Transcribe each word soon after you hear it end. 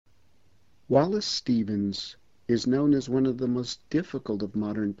Wallace Stevens is known as one of the most difficult of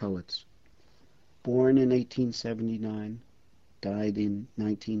modern poets. Born in 1879, died in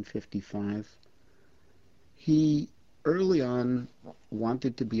 1955. He early on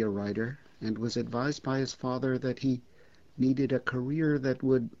wanted to be a writer and was advised by his father that he needed a career that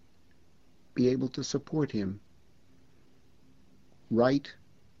would be able to support him. Write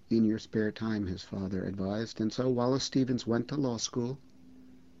in your spare time, his father advised, and so Wallace Stevens went to law school,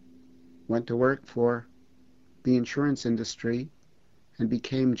 went to work for the insurance industry, and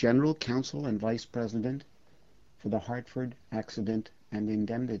became general counsel and vice president for the Hartford Accident and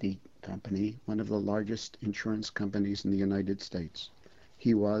Indemnity Company, one of the largest insurance companies in the United States.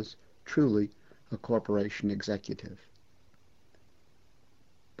 He was truly a corporation executive.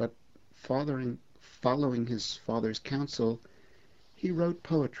 But following his father's counsel, he wrote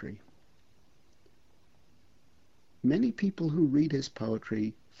poetry. Many people who read his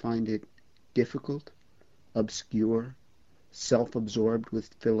poetry find it difficult, obscure, self-absorbed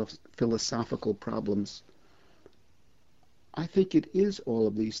with philosophical problems. I think it is all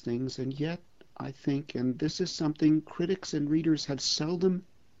of these things, and yet I think, and this is something critics and readers have seldom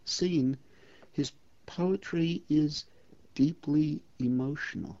seen, his poetry is deeply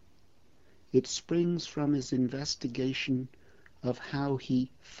emotional. It springs from his investigation of how he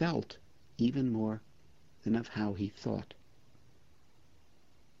felt, even more than of how he thought.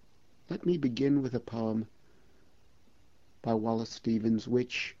 Let me begin with a poem by Wallace Stevens,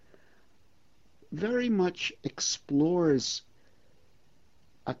 which very much explores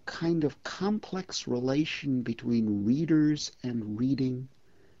a kind of complex relation between readers and reading,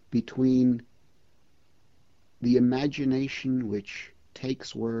 between the imagination which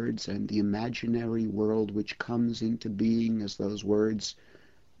takes words and the imaginary world which comes into being as those words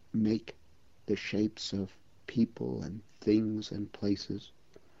make the shapes of people and things and places.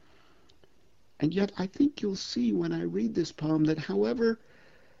 And yet I think you'll see when I read this poem that however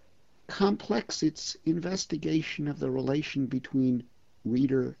complex its investigation of the relation between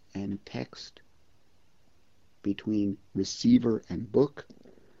reader and text, between receiver and book,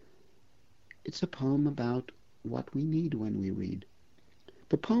 it's a poem about what we need when we read.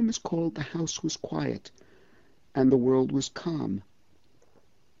 The poem is called "The House Was Quiet and the World Was Calm."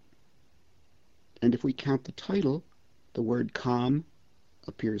 And if we count the title, the word calm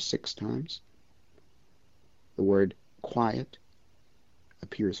appears 6 times. The word quiet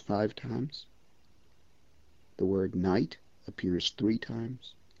appears 5 times. The word night appears 3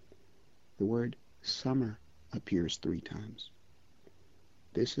 times. The word summer appears 3 times.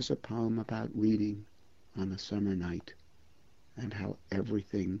 This is a poem about reading on a summer night and how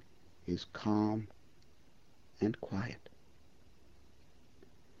everything is calm and quiet.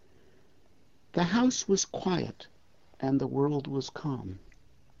 The house was quiet and the world was calm.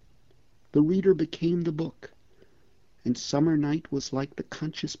 The reader became the book, and summer night was like the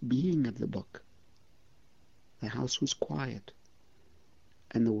conscious being of the book. The house was quiet,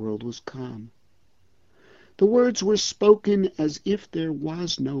 and the world was calm. The words were spoken as if there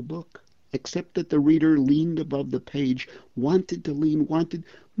was no book, except that the reader leaned above the page, wanted to lean, wanted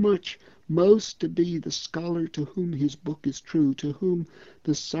much, most to be the scholar to whom his book is true, to whom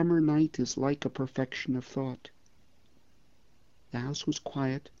the summer night is like a perfection of thought. The house was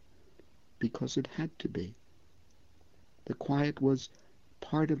quiet because it had to be. The quiet was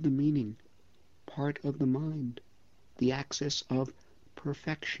part of the meaning, part of the mind, the access of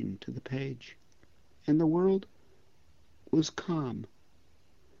perfection to the page. And the world was calm.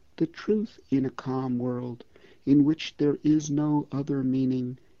 The truth in a calm world, in which there is no other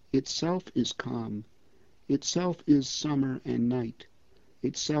meaning, itself is calm, itself is summer and night,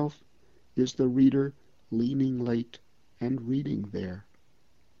 itself is the reader leaning late and reading there.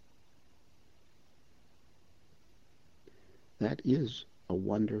 That is a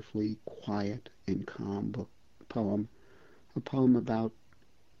wonderfully quiet and calm poem, a poem about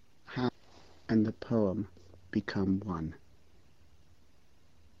how and the poem become one.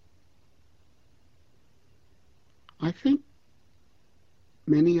 I think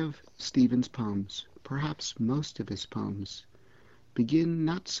many of Stevens' poems, perhaps most of his poems, begin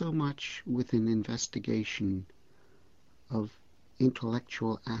not so much with an investigation of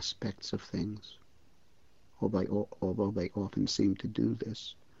intellectual aspects of things, although they often seem to do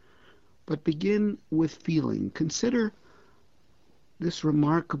this, but begin with feeling. Consider this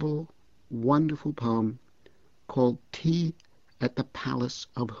remarkable, wonderful poem called "Tea at the Palace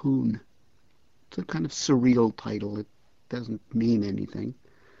of Hoon." It's a kind of surreal title. It doesn't mean anything.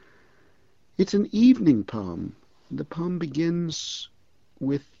 It's an evening poem. The poem begins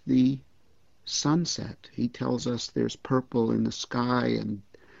with the sunset. He tells us there's purple in the sky and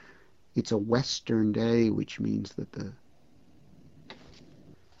It's a western day, which means that the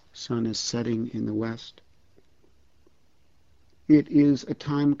sun is setting in the west. It is a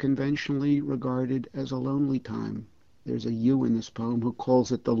time conventionally regarded as a lonely time. There's a you in this poem who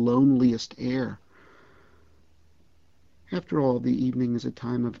calls it the loneliest air. After all, the evening is a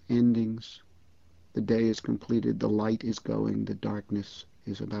time of endings. The day is completed, the light is going, the darkness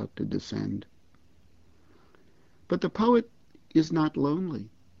is about to descend. But the poet is not lonely.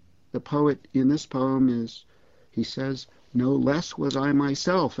 The poet in this poem is, he says, no less was I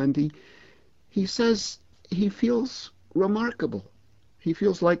myself. And he says he feels remarkable. He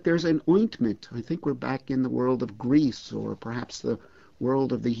feels like there's an ointment. I think we're back in the world of Greece, or perhaps the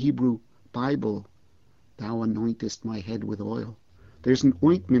world of the Hebrew Bible. Thou anointest my head with oil. There's an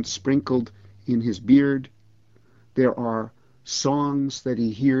ointment sprinkled in his beard. There are songs that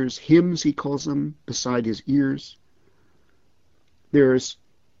he hears, hymns he calls them, beside his ears. There's,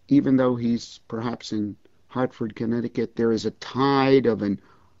 even though he's perhaps in Hartford, Connecticut, there is a tide of an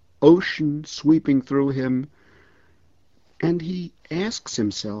ocean sweeping through him. And he asks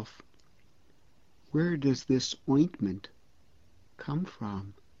himself, where does this ointment come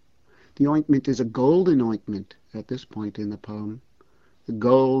from? The ointment is a golden ointment at this point in the poem. The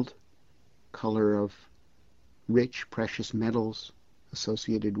gold, color of rich, precious metals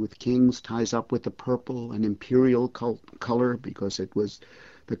associated with kings, ties up with the purple, an imperial color, because it was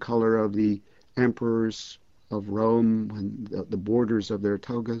the color of the emperors of Rome and the borders of their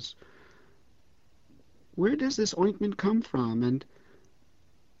togas. Where does this ointment come from? And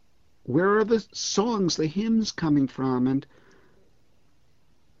where are the songs, the hymns coming from?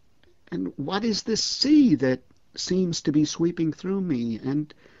 And what is this sea that seems to be sweeping through me?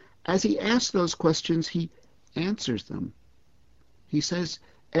 And as he asks those questions, he answers them. He says,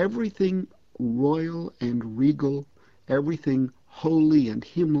 everything royal and regal, everything holy and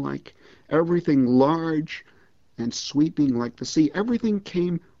hymn-like, everything large and sweeping like the sea, everything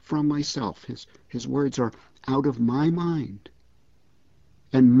came from myself. His words are, out of my mind,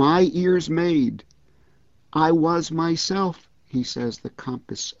 and my ears made. I was myself, he says, the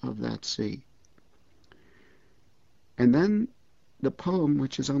compass of that sea. And then the poem,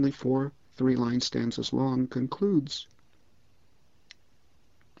 which is only 4 3-line stanzas long, concludes.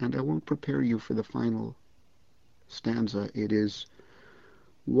 And I won't prepare you for the final stanza. It is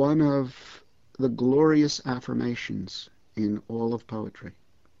one of the glorious affirmations in all of poetry.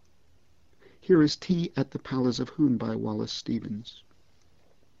 Here is Tea at the Palace of Hoon by Wallace Stevens.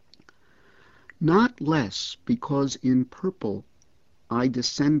 Not less because in purple I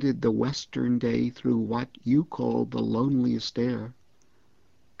descended the western day through what you call the loneliest air,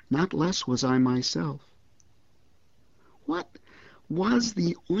 not less was I myself. What was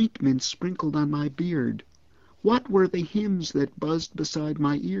the ointment sprinkled on my beard? What were the hymns that buzzed beside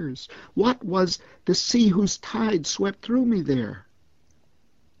my ears? What was the sea whose tide swept through me there?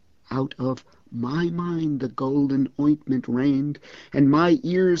 Out of my mind the golden ointment rained, and my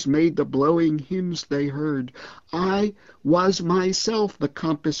ears made the blowing hymns they heard. I was myself the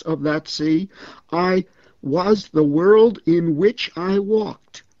compass of that sea. I was the world in which I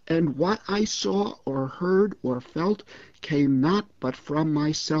walked, and what I saw or heard or felt came not but from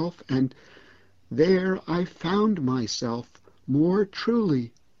myself, and there I found myself more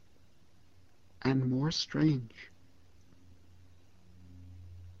truly and more strange.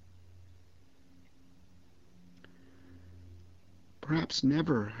 Perhaps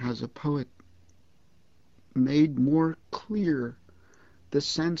never has a poet made more clear the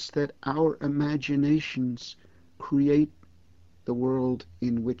sense that our imaginations create the world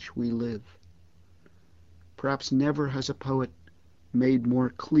in which we live. Perhaps never has a poet made more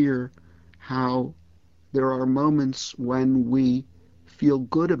clear how there are moments when we feel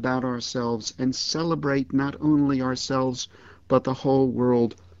good about ourselves and celebrate not only ourselves but the whole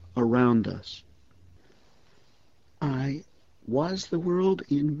world around us. I was the world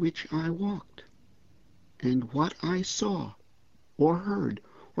in which I walked, and what I saw or heard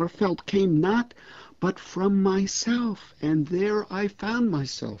or felt came not but from myself, and there I found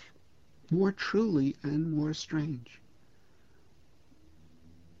myself more truly and more strange.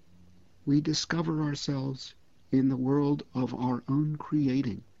 We discover ourselves in the world of our own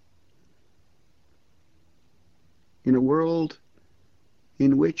creating, in a world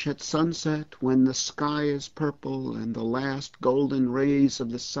in which at sunset, when the sky is purple and the last golden rays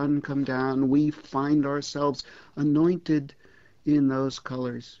of the sun come down, we find ourselves anointed in those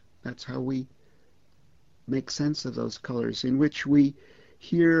colors. That's how we make sense of those colors, in which we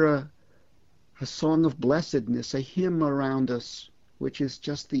hear a song of blessedness, a hymn around us, which is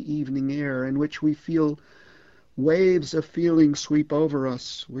just the evening air, in which we feel Waves of feeling sweep over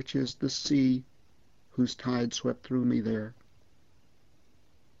us, which is the sea whose tide swept through me there.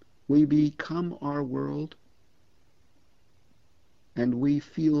 We become our world, and we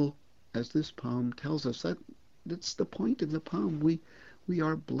feel, as this poem tells us, that's the point of the poem. We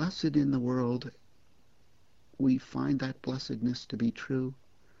are blessed in the world. We find that blessedness to be true.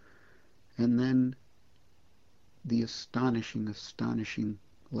 And then the astonishing, astonishing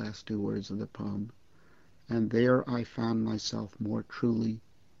last two words of the poem. And there I found myself more truly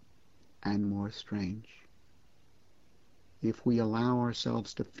and more strange. If we allow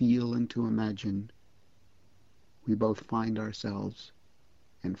ourselves to feel and to imagine, we both find ourselves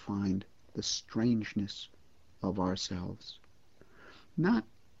and find the strangeness of ourselves. Not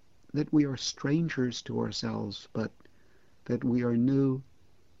that we are strangers to ourselves, but that we are new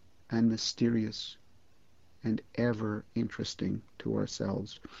and mysterious and ever interesting to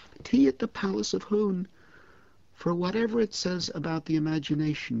ourselves. Tea at the Palace of Hoon, for whatever it says about the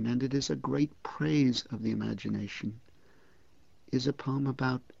imagination, and it is a great praise of the imagination, is a poem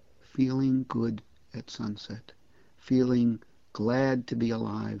about feeling good at sunset, feeling glad to be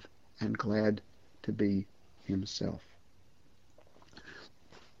alive and glad to be himself.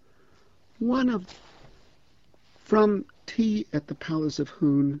 From Tea at the Palace of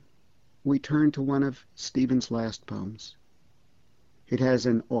Hoon, we turn to one of Stevens' last poems. It has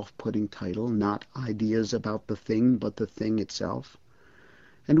an off-putting title, not Ideas About the Thing, but the Thing Itself,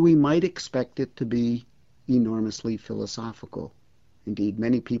 and we might expect it to be enormously philosophical. Indeed,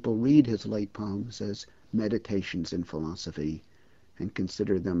 many people read his late poems as meditations in philosophy and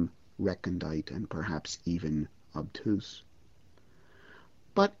consider them recondite and perhaps even obtuse.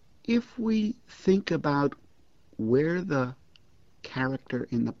 But if we think about where the character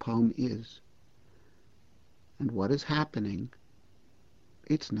in the poem is and what is happening,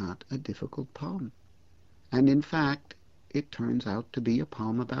 it's not a difficult poem. And in fact, it turns out to be a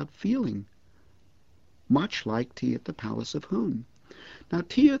poem about feeling, much like Tea at the Palace of Hoon. Now,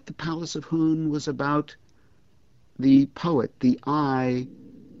 Tea at the Palace of Hoon was about the poet, the eye,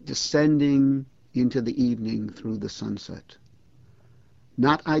 descending into the evening through the sunset.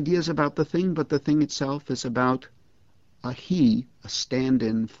 Not ideas about the thing, but the thing itself is about a he, a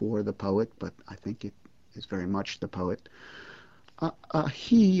stand-in for the poet, but I think it is very much the poet. A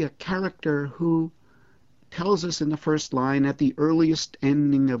he, a character who tells us in the first line, at the earliest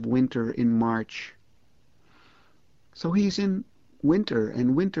ending of winter in March. So he's in winter,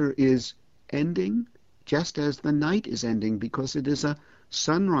 and winter is ending just as the night is ending, because it is a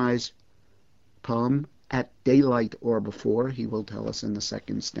sunrise poem at daylight or before, he will tell us in the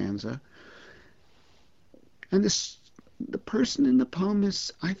second stanza. And the person in the poem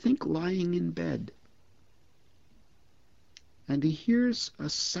is, I think, lying in bed. And he hears a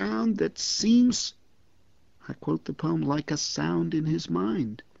sound that seems, I quote the poem, like a sound in his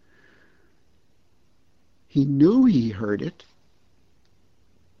mind. He knew he heard it.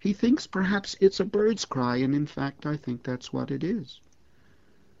 He thinks perhaps it's a bird's cry, and in fact I think that's what it is.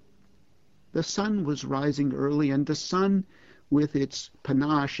 The sun was rising early, and the sun, with its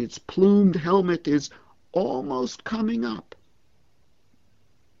panache, its plumed helmet, is almost coming up.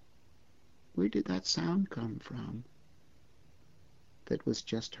 Where did that sound come from that was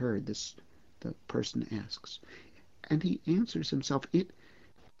just heard? The person asks. And he answers himself,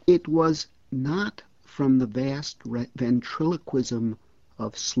 it was not from the vast ventriloquism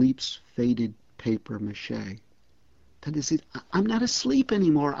of sleep's faded paper mache. That is it. I'm not asleep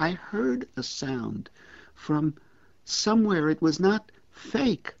anymore. I heard a sound from somewhere. It was not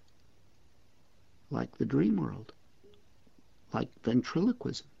fake, like the dream world, like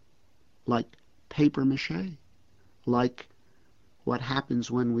ventriloquism, like paper mache, like what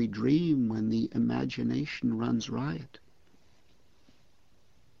happens when we dream, when the imagination runs riot.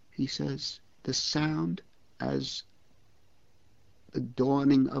 He says, the sound, as the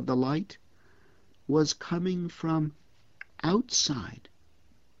dawning of the light, was coming from outside,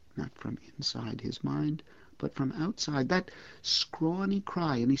 not from inside his mind, but from outside, that scrawny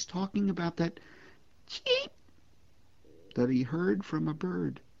cry. And he's talking about that cheep that he heard from a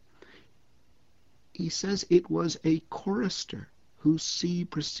bird. He says it was a chorister whose C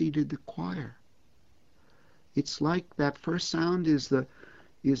preceded the choir. It's like that first sound is the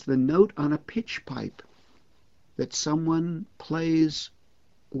note on a pitch pipe that someone plays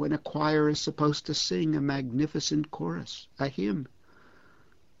when a choir is supposed to sing a magnificent chorus, a hymn.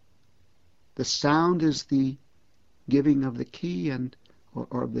 The sound is the giving of the key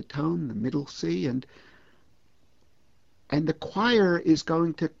or of the tone, the middle C, and the choir is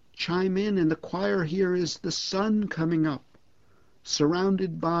going to chime in, and the choir here is the sun coming up,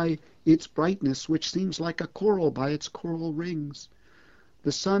 surrounded by its brightness, which seems like a coral by its coral rings.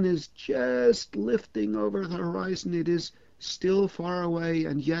 The sun is just lifting over the horizon. It is still far away,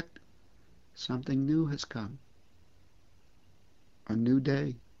 and yet something new has come. A new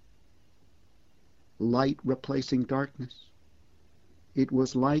day. Light replacing darkness. It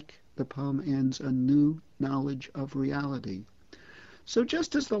was like, the poem ends, a new knowledge of reality. So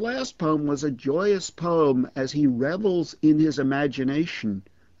just as the last poem was a joyous poem as he revels in his imagination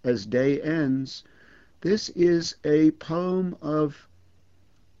as day ends, this is a poem of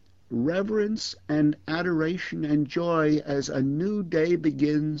reverence and adoration and joy as a new day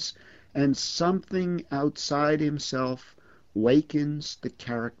begins and something outside himself wakens the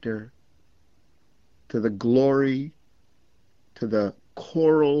character to the glory, to the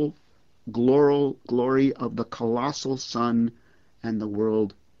choral glory of the colossal sun and the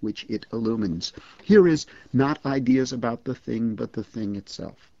world which it illumines. Here is not ideas about the thing, but the thing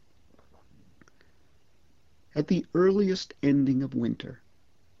itself. At the earliest ending of winter,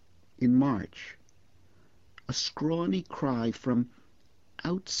 in March, a scrawny cry from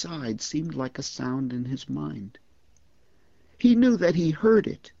outside seemed like a sound in his mind. He knew that he heard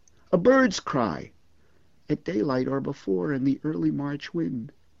it, a bird's cry, at daylight or before in the early March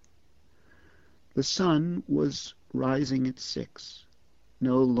wind. The sun was rising at 6,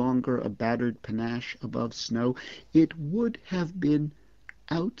 no longer a battered panache above snow. It would have been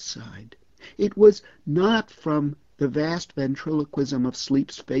outside. It was not from the vast ventriloquism of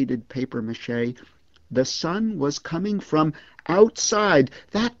sleep's faded papier-mâché. The sun was coming from outside.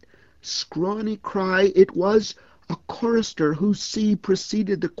 That scrawny cry, it was a chorister whose sea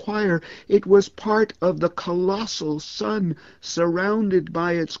preceded the choir. It was part of the colossal sun, surrounded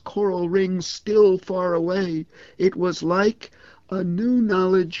by its coral rings, still far away. It was like a new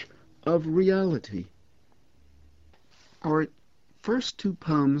knowledge of reality. Our first two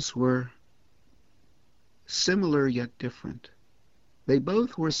poems were similar yet different. They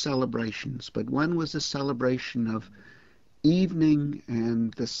both were celebrations, but one was a celebration of evening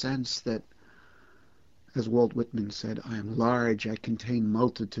and the sense that, as Walt Whitman said, I am large, I contain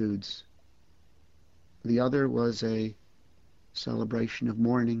multitudes. The other was a celebration of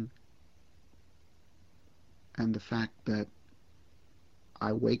morning and the fact that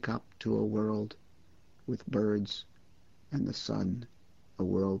I wake up to a world with birds and the sun, a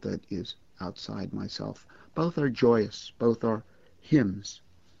world that is outside myself. Both are joyous, both are hymns.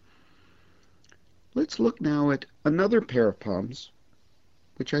 Let's look now at another pair of poems,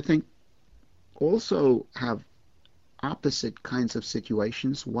 which I think also have opposite kinds of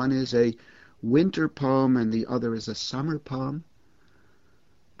situations. One is a winter poem and the other is a summer poem.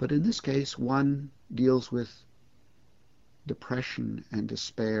 But in this case, one deals with depression and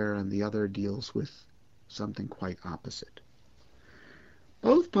despair and the other deals with something quite opposite.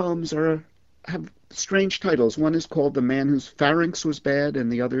 Both poems have strange titles. One is called The Man Whose Pharynx Was Bad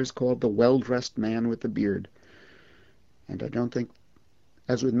and the other is called The Well-Dressed Man with the Beard. And I don't think,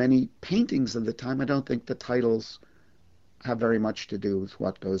 as with many paintings of the time, I don't think the titles have very much to do with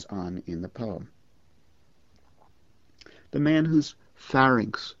what goes on in the poem. The Man Whose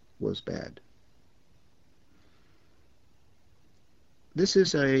Pharynx Was Bad. This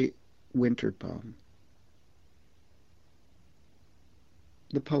is a winter poem.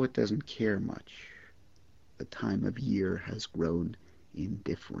 The poet doesn't care much. The time of year has grown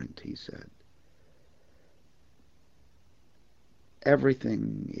indifferent, he said.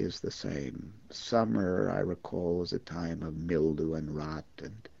 Everything is the same. Summer, I recall, was a time of mildew and rot,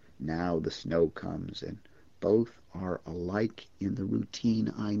 and now the snow comes, and both are alike in the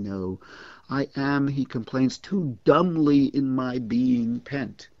routine I know. I am, he complains, too dumbly in my being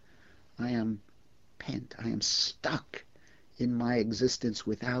pent. I am pent. I am stuck in my existence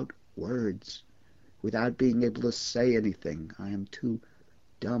without words, without being able to say anything. I am too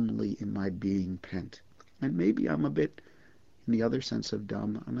dumbly in my being pent. And maybe I'm a bit, in the other sense of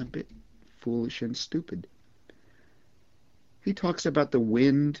dumb, I'm a bit foolish and stupid. He talks about the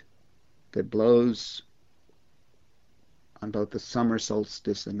wind that blows on both the summer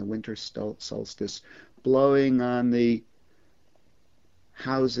solstice and the winter solstice, blowing on the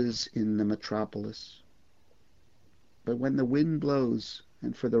houses in the metropolis. But when the wind blows,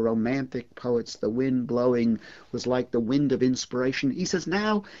 and for the romantic poets, the wind blowing was like the wind of inspiration. He says,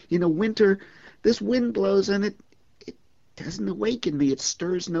 now, in a winter, this wind blows and it doesn't awaken me. It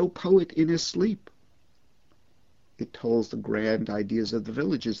stirs no poet in his sleep. It tolls the grand ideas of the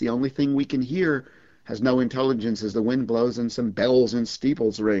villages. The only thing we can hear has no intelligence as the wind blows and some bells and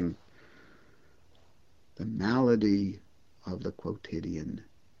steeples ring. The malady of the quotidian,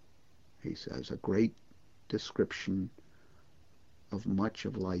 he says, a great description of much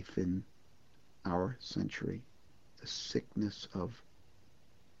of life in our century, the sickness of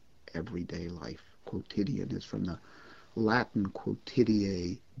everyday life. Quotidian is from the Latin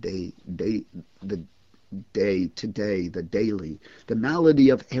quotidie, the day, today, the daily, the malady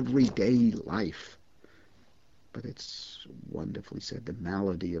of everyday life. But it's wonderfully said, the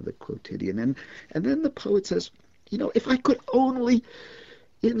malady of the quotidian. And then the poet says, if I could only,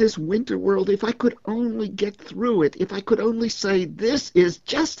 in this winter world, if I could only get through it, if I could only say, this is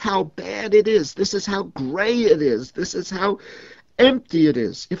just how bad it is, this is how gray it is, this is how empty it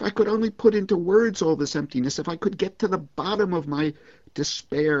is, if I could only put into words all this emptiness, if I could get to the bottom of my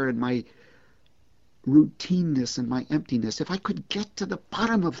despair and my routineness and my emptiness, if I could get to the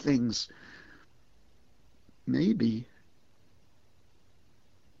bottom of things, maybe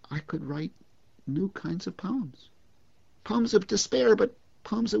I could write new kinds of poems. Poems of despair, but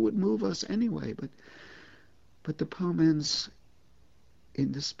poems that would move us anyway. But the poem ends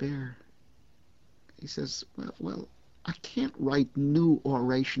in despair. He says, well, I can't write new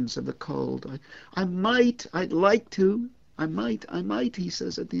orations of the cold. I'd like to. I might, he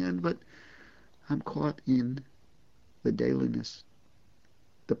says at the end, but I'm caught in the dailiness,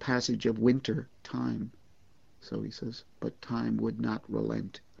 the passage of winter, time. So he says, but time would not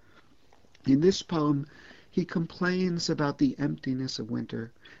relent. In this poem, he complains about the emptiness of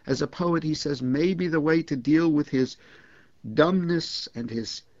winter. As a poet, he says maybe the way to deal with his dumbness and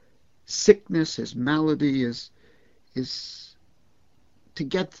his sickness, his malady, is to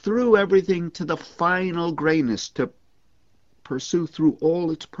get through everything to the final grayness, to pursue through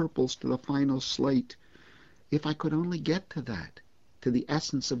all its purples to the final slate. If I could only get to that, to the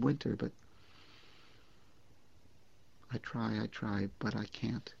essence of winter, but I try, but I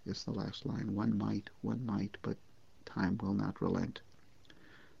can't, is the last line. One might, but time will not relent.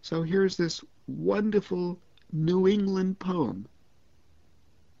 So here's this wonderful New England poem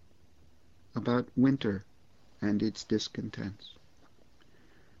about winter and its discontents.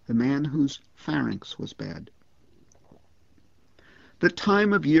 The man whose pharynx was bad. The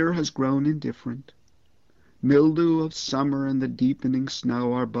time of year has grown indifferent. Mildew of summer and the deepening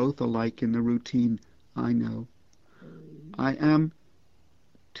snow are both alike in the routine, I know. I am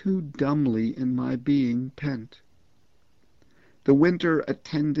too dumbly in my being pent. The winter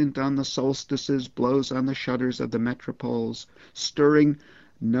attendant on the solstices blows on the shutters of the metropoles, stirring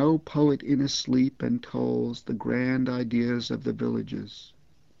no poet in his sleep, and tolls the grand ideas of the villages.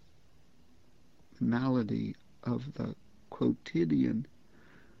 The malady of the quotidian.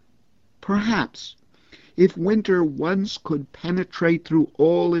 Perhaps, if winter once could penetrate through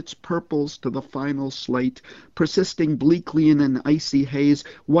all its purples to the final slate, persisting bleakly in an icy haze,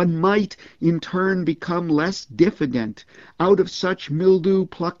 one might in turn become less diffident, out of such mildew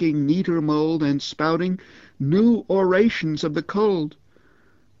plucking neater mold and spouting new orations of the cold.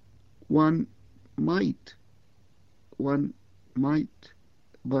 One might,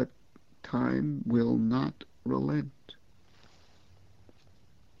 but time will not relent.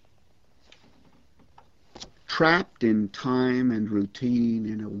 Trapped in time and routine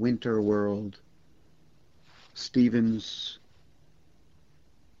in a winter world, Stevens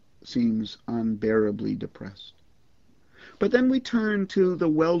seems unbearably depressed. But then we turn to the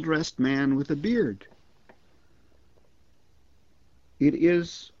well-dressed man with a beard. It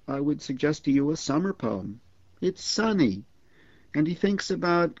is, I would suggest to you, a summer poem. It's sunny. And he thinks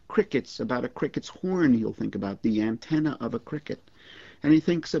about crickets, about a cricket's horn. He'll think about the antenna of a cricket. And he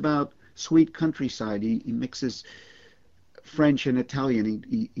thinks about sweet countryside. He mixes French and Italian.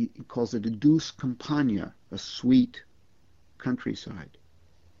 He calls it a douce campagna, a sweet countryside.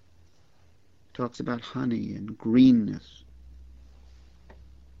 Talks about honey and greenness.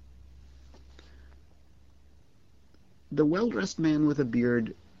 The well-dressed man with a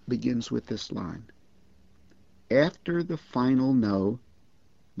beard begins with this line. After the final no,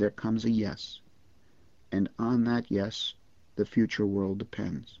 there comes a yes, and on that yes, the future world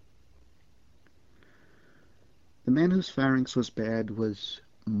depends. The man whose pharynx was bad was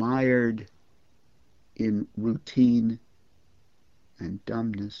mired in routine and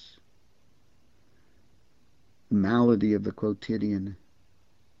dumbness, malady of the quotidian,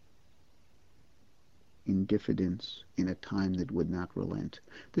 in diffidence in a time that would not relent.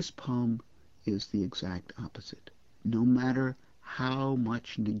 This poem is the exact opposite. No matter how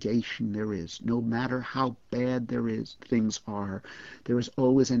much negation there is, no matter how bad things are, there is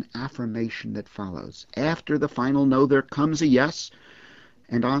always an affirmation that follows. After the final no, there comes a yes,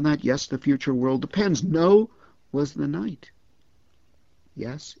 and on that yes, the future world depends. No was the night.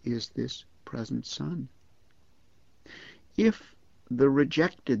 Yes is this present sun. If the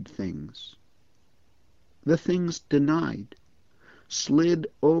rejected things, the things denied, slid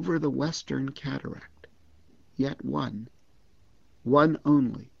over the western cataract. Yet one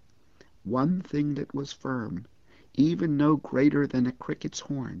only, one thing that was firm, even no greater than a cricket's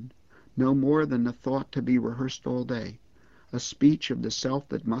horn, no more than a thought to be rehearsed all day, a speech of the self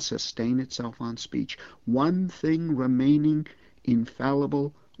that must sustain itself on speech. One thing remaining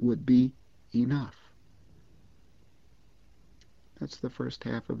infallible would be enough. That's the first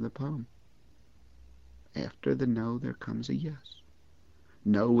half of the poem. After the no, there comes a yes.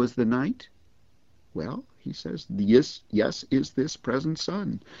 No was the night? Well, he says, yes is this present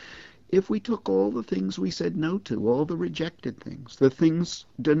sun. If we took all the things we said no to, all the rejected things, the things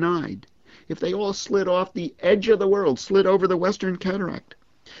denied, if they all slid off the edge of the world, slid over the western cataract,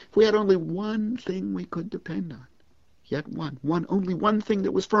 if we had only one thing we could depend on, yet only one thing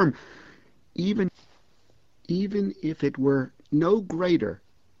that was firm, even if it were no greater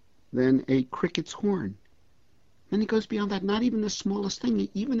than a cricket's horn. Then he goes beyond that, not even the smallest thing,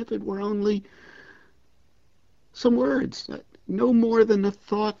 even if it were only some words, no more than a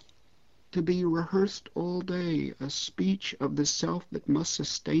thought to be rehearsed all day, a speech of the self that must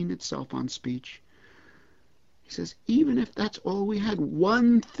sustain itself on speech. He says, even if that's all we had,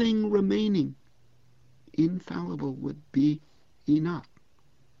 one thing remaining, infallible, would be enough.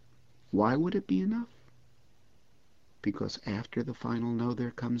 Why would it be enough? Because after the final no,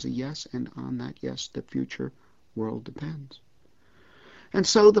 there comes a yes, and on that yes, the future world depends. And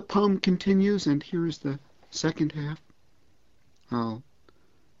so the poem continues, and here's the second half. I'll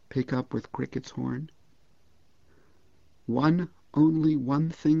pick up with cricket's horn. Only one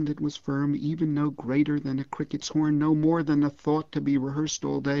thing that was firm, even no greater than a cricket's horn, no more than a thought to be rehearsed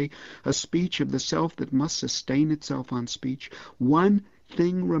all day, a speech of the self that must sustain itself on speech. One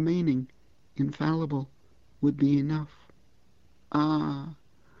thing remaining, infallible, would be enough. Ah,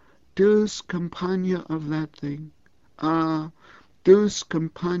 Deus compagna of that thing. Ah, Deus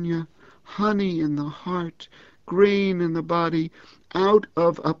compagna, honey in the heart, green in the body, out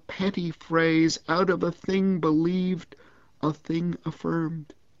of a petty phrase, out of a thing believed, a thing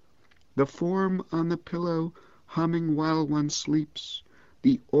affirmed. The form on the pillow humming while one sleeps,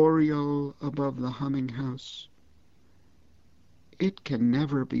 the aureole above the humming house. It can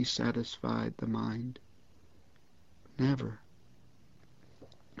never be satisfied, the mind. Never.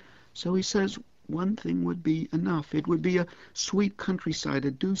 So he says one thing would be enough. It would be a sweet countryside,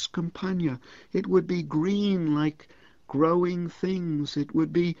 a Deus compagna. It would be green like growing things. It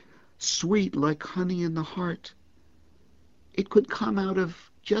would be sweet like honey in the heart. It could come out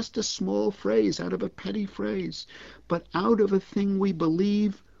of just a small phrase, out of a petty phrase. But out of a thing we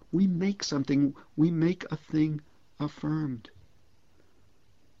believe, we make something. We make a thing affirmed.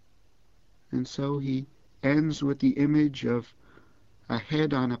 And so he ends with the image of a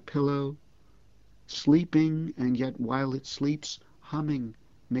head on a pillow, sleeping, and yet while it sleeps, humming,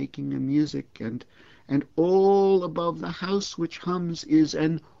 making a music, and all above the house which hums is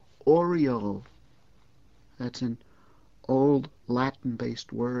an aureole. That's an old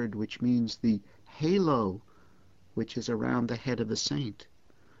Latin-based word which means the halo which is around the head of a saint.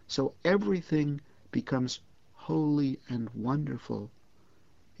 So everything becomes holy and wonderful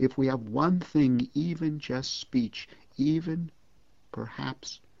if we have one thing, even just speech, even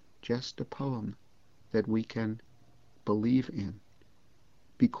perhaps just a poem that we can believe in.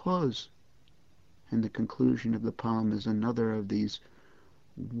 Because, and the conclusion of the poem is another of these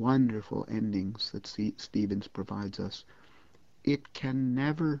wonderful endings that Stevens provides us, it can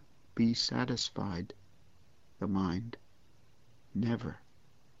never be satisfied, the mind. Never.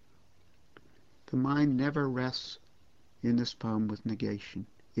 The mind never rests in this poem with negation.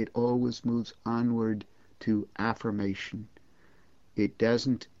 It always moves onward to affirmation. It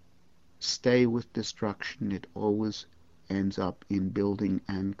doesn't stay with destruction. It always ends up in building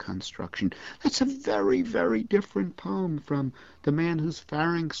and construction. That's a very, very different poem from The Man Whose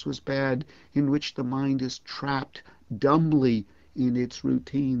Pharynx Was Bad, in which the mind is trapped dumbly in its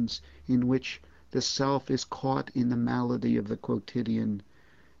routines, in which the self is caught in the malady of the quotidian,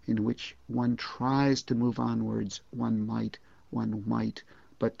 in which one tries to move onwards, one might,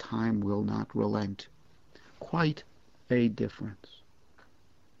 but time will not relent. Quite a difference.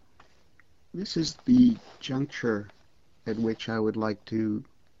 This is the juncture at which I would like to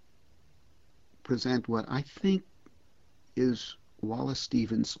present what I think is Wallace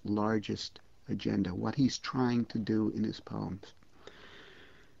Stevens' largest agenda, what he's trying to do in his poems.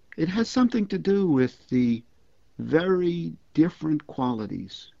 It has something to do with the very different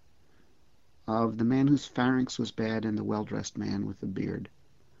qualities of The Man Whose Pharynx Was Bad and The Well-Dressed Man with a Beard.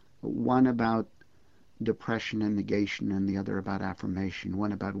 One about depression and negation, and the other about affirmation.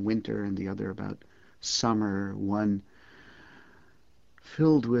 One about winter and the other about summer. One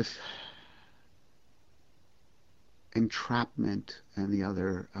filled with entrapment, and the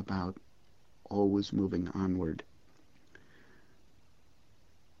other about always moving onward.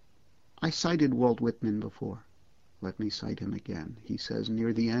 I cited Walt Whitman before. Let me cite him again. He says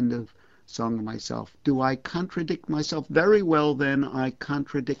near the end of Song of Myself, "Do I contradict myself? Very well, then, I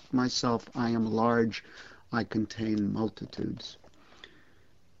contradict myself. I am large. I contain multitudes."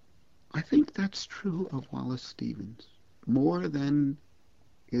 I think that's true of Wallace Stevens, more than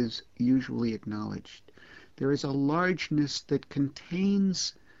is usually acknowledged. There is a largeness that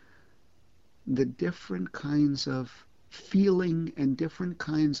contains the different kinds of feeling and different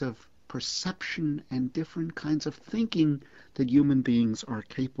kinds of perception and different kinds of thinking that human beings are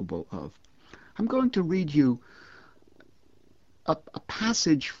capable of. I'm going to read you a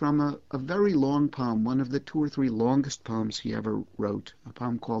passage from a very long poem, one of the 2 or 3 longest poems he ever wrote, a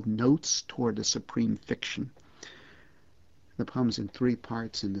poem called Notes Toward a Supreme Fiction. The poem's in 3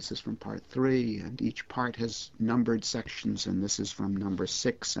 parts, and this is from part 3, and each part has numbered sections, and this is from number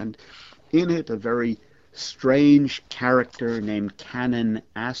 6. And in it, a very strange character named Canon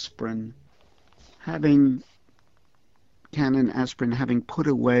Aspirin, having put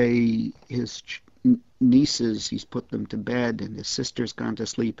away his nieces, he's put them to bed, and his sister's gone to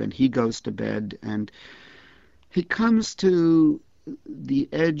sleep, and he goes to bed, and he comes to the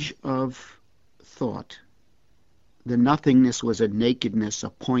edge of thought. The nothingness was a nakedness, a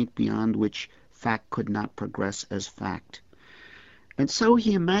point beyond which fact could not progress as fact. And so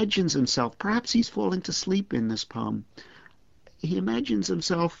he imagines himself, perhaps he's falling to sleep in this poem, he imagines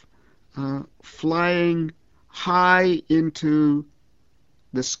himself flying high into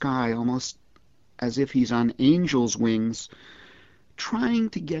the sky, almost as if he's on angel's wings, trying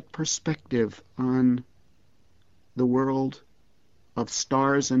to get perspective on the world of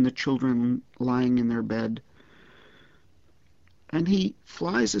stars and the children lying in their bed. And he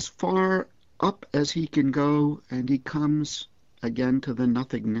flies as far up as he can go, and he comes again to the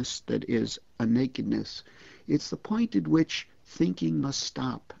nothingness that is a nakedness. It's the point at which thinking must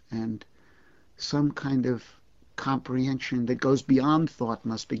stop, and some kind of comprehension that goes beyond thought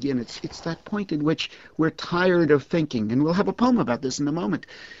must begin. It's that point in which we're tired of thinking, and we'll have a poem about this in a moment,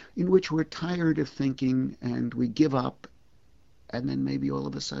 in which we're tired of thinking and we give up, and then maybe all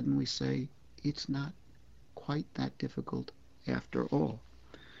of a sudden we say, it's not quite that difficult after all.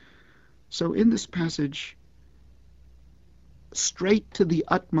 So in this passage, straight to the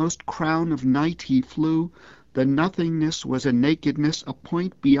utmost crown of night he flew. The nothingness was a nakedness, a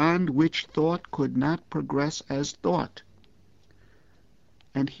point beyond which thought could not progress as thought.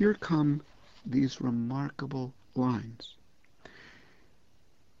 And here come these remarkable lines.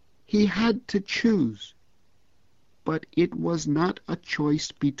 He had to choose, but it was not a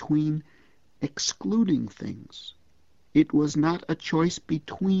choice between excluding things. It was not a choice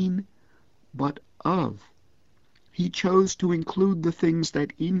between, but of. He chose to include the things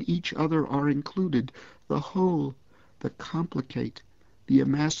that in each other are included, the whole, the complicate, the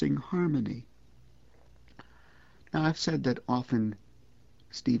amassing harmony. Now, I've said that often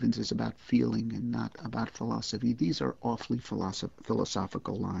Stevens is about feeling and not about philosophy. These are awfully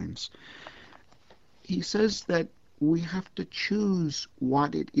philosophical lines. He says that we have to choose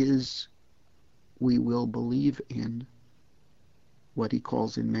what it is we will believe in, what he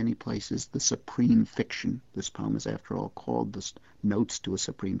calls in many places the supreme fiction. This poem is, after all, called the Notes to a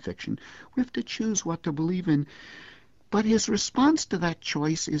Supreme Fiction. We have to choose what to believe in, but his response to that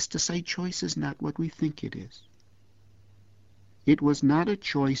choice is to say choice is not what we think it is. It was not a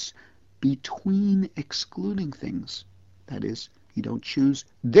choice between excluding things. That is, you don't choose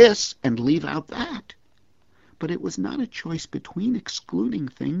this and leave out that. But it was not a choice between excluding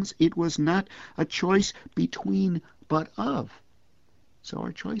things. It was not a choice between but of. So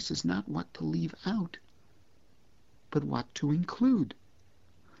our choice is not what to leave out, but what to include.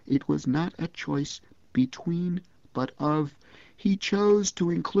 It was not a choice between but of. He chose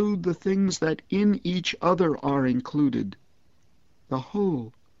to include the things that in each other are included, the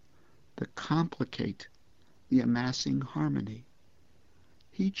whole, the complicate, the amassing harmony.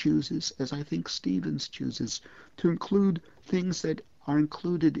 He chooses, as I think Stevens chooses, to include things that are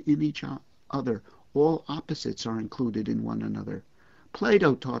included in each other. All opposites are included in one another.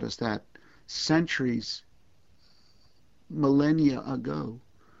 Plato taught us that centuries, millennia ago,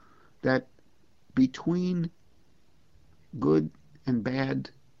 that between good and bad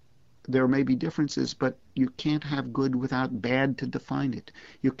there may be differences, but you can't have good without bad to define it.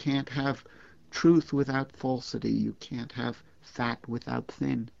 You can't have truth without falsity. You can't have fat without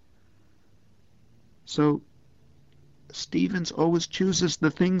thin. So Stevens always chooses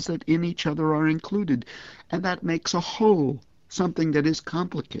the things that in each other are included, and that makes a whole something that is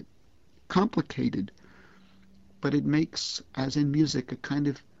complicated, but it makes, as in music, a kind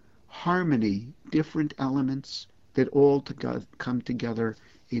of harmony, different elements that all come together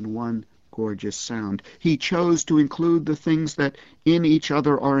in one gorgeous sound. He chose to include the things that in each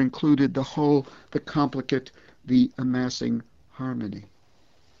other are included, the whole, the complicate, the amassing harmony.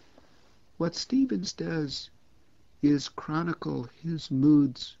 What Stevens does is chronicle his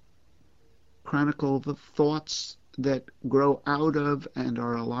moods, chronicle the thoughts that grow out of and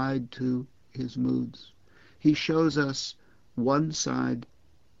are allied to his moods. He shows us one side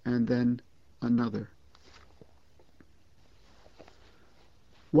and then another.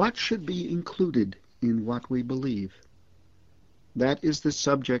 What should be included in what we believe? That is the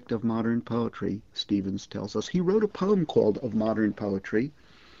subject of modern poetry, Stevens tells us. He wrote a poem called Of Modern Poetry.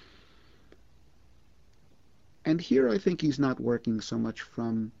 And here I think he's not working so much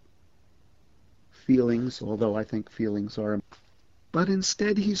from feelings, although I think feelings are, but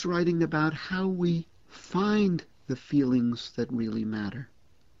instead he's writing about how we find the feelings that really matter.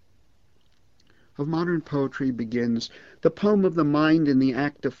 Of Modern Poetry begins, the poem of the mind in the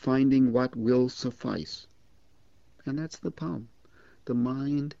act of finding what will suffice. And that's the poem. The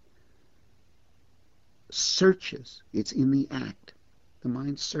mind searches. It's in the act. The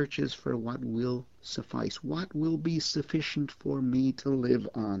mind searches for what will suffice. What will be sufficient for me to live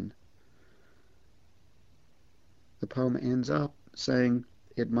on? The poem ends up saying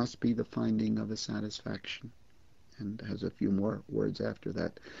it must be the finding of a satisfaction, and has a few more words after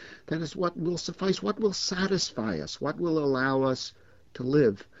that. That is what will suffice, what will satisfy us, what will allow us to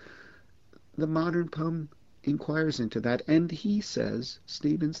live. The modern poem inquires into that, and he says,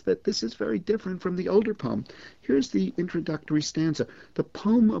 Stevens, that this is very different from the older poem. Here's the introductory stanza. The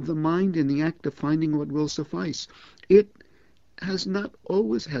poem of the mind in the act of finding what will suffice. It has not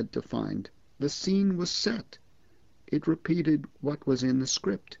always had to find. The scene was set. It repeated what was in the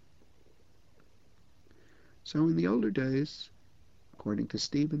script. So in the older days, according to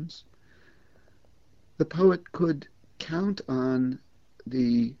Stevens, the poet could count on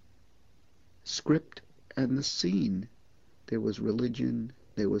the script and the scene. There was religion,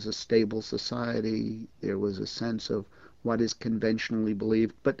 there was a stable society, there was a sense of what is conventionally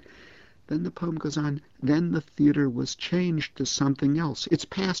believed. But then the poem goes on, then the theater was changed to something else. Its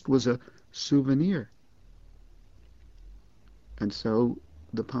past was a souvenir. And so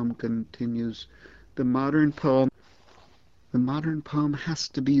the poem continues, the modern poem has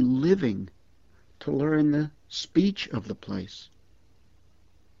to be living to learn the speech of the place.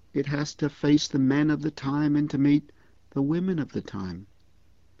 It has to face the men of the time and to meet the women of the time.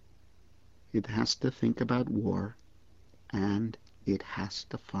 It has to think about war, and it has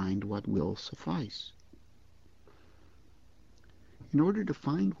to find what will suffice. In order to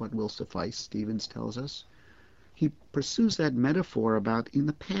find what will suffice, Stevens tells us, he pursues that metaphor about in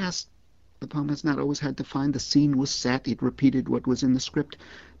the past, the poem has not always had to find. The scene was set. It repeated what was in the script.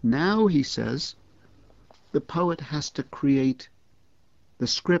 Now, he says, the poet has to create the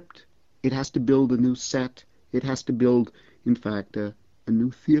script. It has to build a new set. It has to build, in fact, a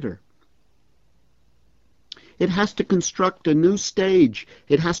new theater. It has to construct a new stage.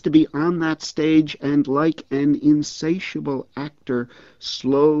 It has to be on that stage and, like an insatiable actor,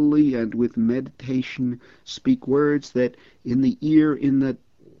 slowly and with meditation, speak words that in the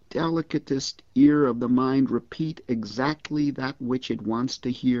delicatest ear of the mind repeat exactly that which it wants to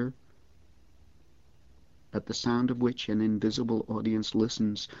hear, at the sound of which an invisible audience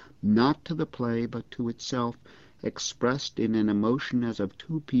listens, not to the play but to itself, expressed in an emotion as of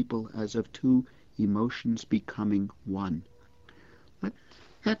two people, as of two emotions becoming one.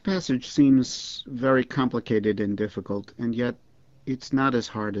 That passage seems very complicated and difficult, and yet it's not as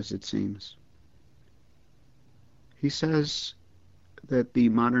hard as it seems. He says that the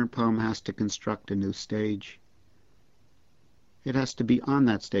modern poem has to construct a new stage. It has to be on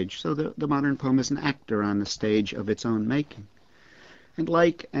that stage. So the modern poem is an actor on the stage of its own making. And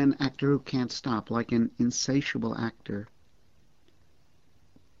like an actor who can't stop, like an insatiable actor,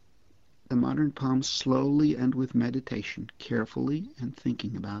 the modern poem, slowly and with meditation, carefully and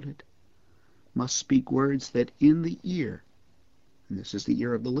thinking about it, must speak words that in the ear, and this is the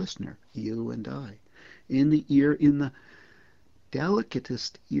ear of the listener, you and I, in the ear, in the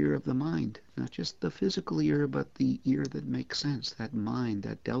delicatest ear of the mind, not just the physical ear, but the ear that makes sense, that mind,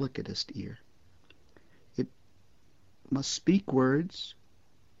 that delicatest ear. It must speak words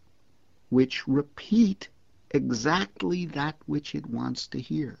which repeat exactly that which it wants to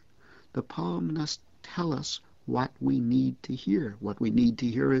hear. The poem must tell us what we need to hear. What we need to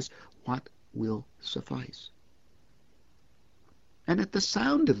hear is what will suffice. And at the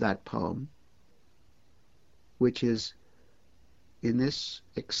sound of that poem, which is in this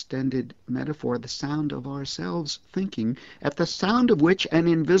extended metaphor, the sound of ourselves thinking, at the sound of which an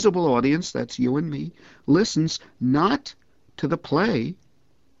invisible audience, that's you and me, listens not to the play,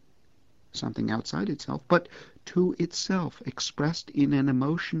 something outside itself, but to itself, expressed in an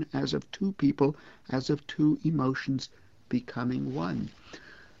emotion as of two people, as of two emotions becoming one.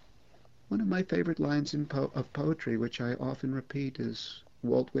 One of my favorite lines of poetry, which I often repeat, is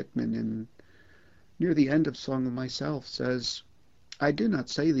Walt Whitman, near the end of Song of Myself, says, "I do not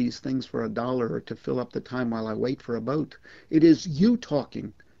say these things for $1 or to fill up the time while I wait for a boat. It is you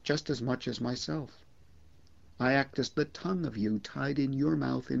talking just as much as myself. I act as the tongue of you, tied in your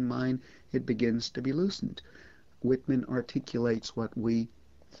mouth, in mine it begins to be loosened." Whitman articulates what we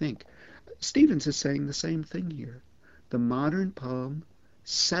think. Stevens is saying the same thing here. The modern poem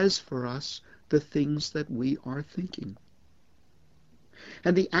says for us the things that we are thinking.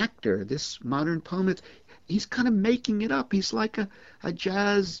 And the actor, this modern poem, he's kind of making it up. He's like a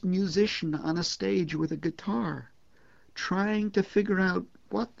jazz musician on a stage with a guitar, trying to figure out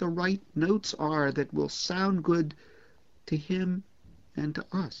what the right notes are that will sound good to him and to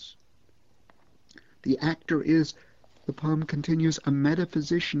us. The actor is, the poem continues, a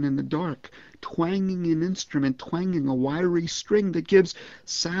metaphysician in the dark, twanging an instrument, twanging a wiry string that gives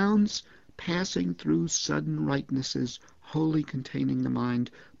sounds passing through sudden rightnesses, wholly containing the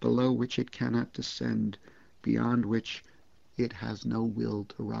mind, below which it cannot descend, beyond which it has no will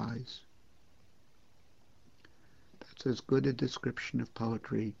to rise. That's as good a description of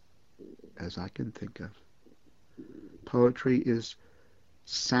poetry as I can think of. Poetry is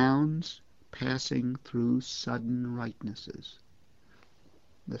sounds passing through sudden rightnesses.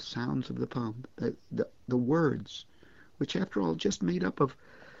 The sounds of the poem, the words, which after all just made up of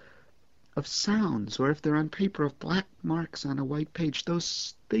sounds, or if they're on paper, of black marks on a white page,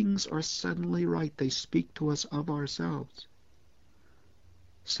 those things are suddenly right. They speak to us of ourselves.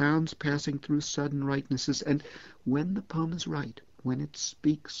 Sounds passing through sudden rightnesses. And when the poem is right, when it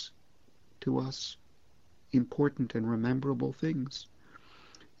speaks to us important and rememberable things,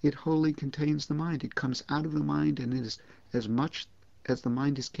 it wholly contains the mind. It comes out of the mind and is as much as the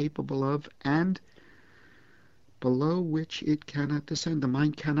mind is capable of, and below which it cannot descend. The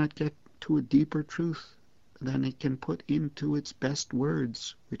mind cannot get to a deeper truth than it can put into its best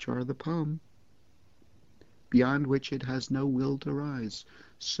words, which are the poem, beyond which it has no will to rise.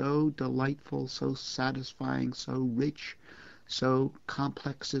 So delightful, so satisfying, so rich, so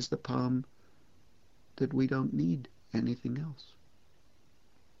complex is the poem that we don't need anything else.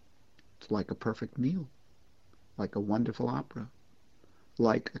 It's like a perfect meal, like a wonderful opera,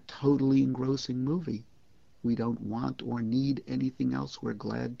 like a totally engrossing movie. We don't want or need anything else. We're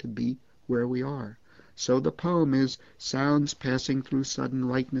glad to be where we are. So the poem is sounds passing through sudden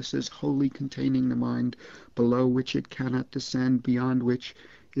rightnesses, wholly containing the mind, below which it cannot descend, beyond which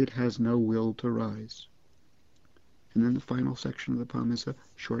it has no will to rise. And then the final section of the poem is a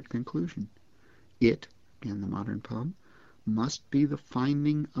short conclusion. It, in the modern poem, must be the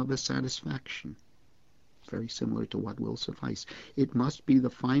finding of a satisfaction. Very similar to what will suffice. It must be the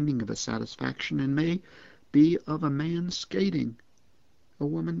finding of a satisfaction, and may be of a man skating, a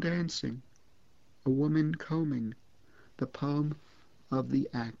woman dancing, a woman combing, the poem of the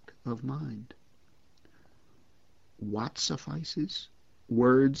act of mind. What suffices?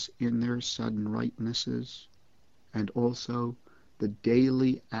 Words in their sudden rightnesses, and also the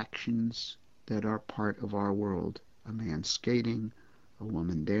daily actions that are part of our world. A man skating, a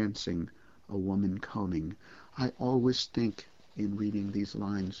woman dancing, a woman combing. I always think, in reading these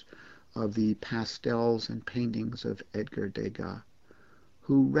lines, of the pastels and paintings of Edgar Degas,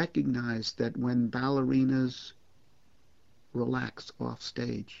 who recognized that when ballerinas relax off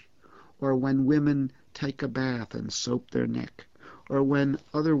stage, or when women take a bath and soap their neck, or when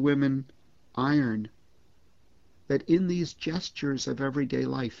other women iron, that in these gestures of everyday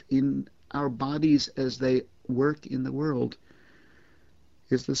life, in our bodies as they work in the world,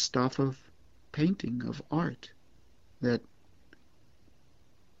 is the stuff of painting, of art, that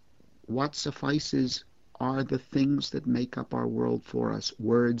what suffices are the things that make up our world for us,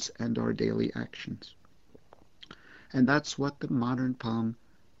 words and our daily actions. And that's what the modern poem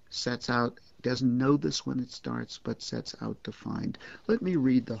sets out, doesn't know this when it starts, but sets out to find. Let me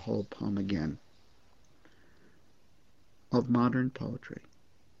read the whole poem again. Of modern poetry.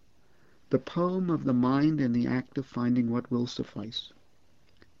 The poem of the mind in the act of finding what will suffice.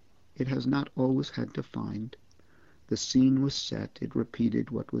 It has not always had to find. The scene was set, it repeated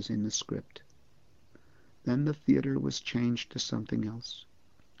what was in the script. Then the theater was changed to something else.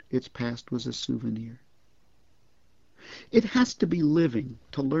 Its past was a souvenir. It has to be living,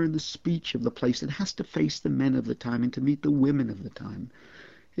 to learn the speech of the place. It has to face the men of the time and to meet the women of the time.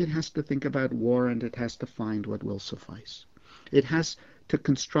 It has to think about war, and it has to find what will suffice. It has to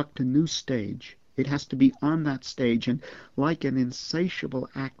construct a new stage. It has to be on that stage and, like an insatiable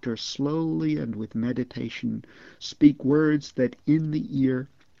actor, slowly and with meditation, speak words that in the ear,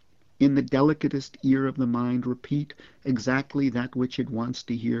 in the delicatest ear of the mind, repeat exactly that which it wants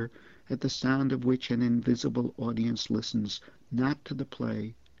to hear, at the sound of which an invisible audience listens, not to the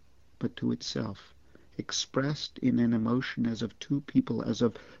play, but to itself, expressed in an emotion as of two people, as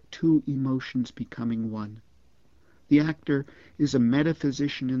of two emotions becoming one. The actor is a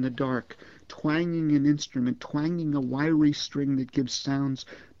metaphysician in the dark, twanging an instrument, twanging a wiry string that gives sounds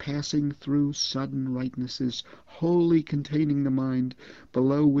passing through sudden rightnesses, wholly containing the mind,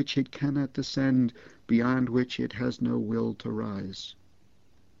 below which it cannot descend, beyond which it has no will to rise.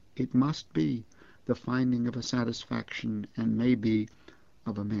 It must be the finding of a satisfaction, and may be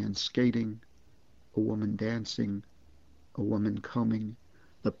of a man skating, a woman dancing, a woman combing,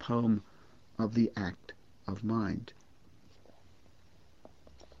 the poem of the act of mind.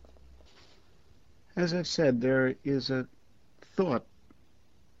 As I've said, there is a thought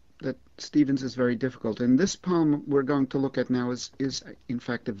that Stevens is very difficult. And this poem we're going to look at now is in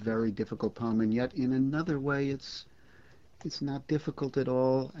fact a very difficult poem, and yet in another way it's not difficult at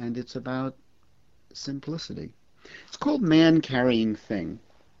all, and it's about simplicity. It's called Man Carrying Thing,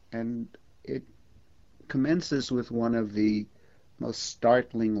 and it commences with one of the most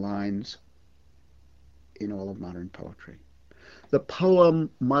startling lines in all of modern poetry. The poem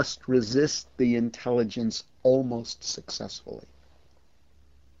must resist the intelligence almost successfully.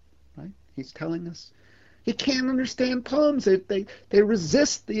 Right? He's telling us you can't understand poems. They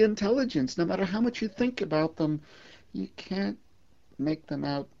resist the intelligence. No matter how much you think about them, you can't make them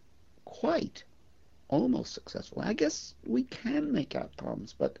out quite almost successfully. I guess we can make out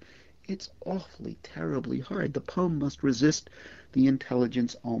poems, but it's awfully, terribly hard. The poem must resist the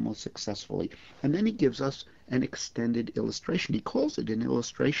intelligence almost successfully. And then he gives us an extended illustration. He calls it an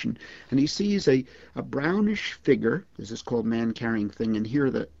illustration, and he sees a brownish figure. This is called Man Carrying Thing, and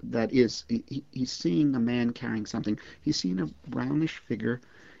here he's seeing a man carrying something. He's seeing a brownish figure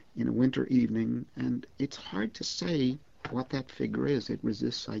in a winter evening, and it's hard to say what that figure is. It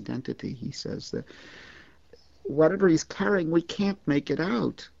resists identity, he says. That whatever he's carrying, we can't make it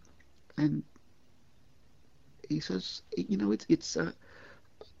out. And he says, it's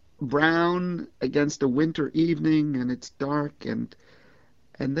brown against a winter evening, and it's dark, and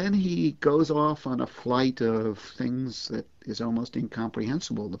then he goes off on a flight of things that is almost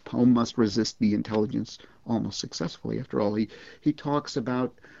incomprehensible. The poem must resist the intelligence almost successfully. After all, he talks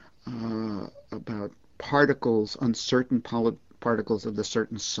about particles, uncertain particles of the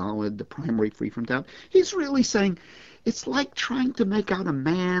certain solid, the primary free from doubt. He's really saying it's like trying to make out a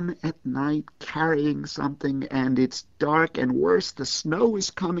man at night carrying something, and it's dark, and worse, the snow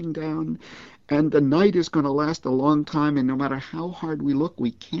is coming down, and the night is going to last a long time, and no matter how hard we look, we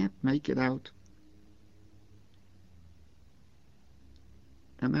can't make it out.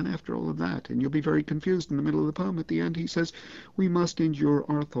 And then after all of that, and you'll be very confused in the middle of the poem, at the end he says, we must endure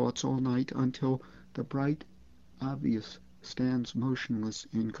our thoughts all night until the bright obvious stands motionless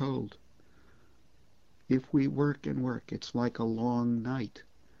in cold. If we work and work, it's like a long night.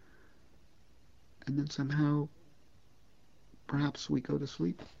 And then somehow, perhaps we go to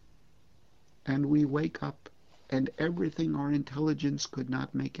sleep, and we wake up, and everything our intelligence could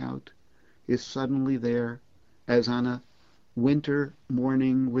not make out is suddenly there, as on a winter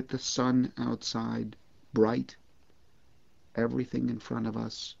morning with the sun outside, bright. Everything in front of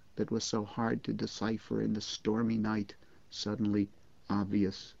us that was so hard to decipher in the stormy night, suddenly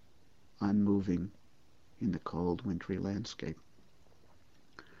obvious, unmoving in the cold wintry landscape.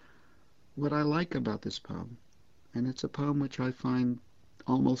 What I like about this poem, and it's a poem which I find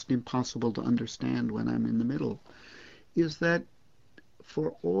almost impossible to understand when I'm in the middle, is that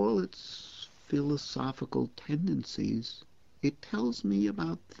for all its philosophical tendencies, it tells me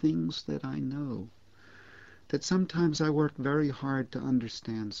about things that I know. That sometimes I work very hard to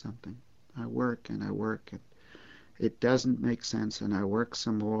understand something. I work and it doesn't make sense, and I work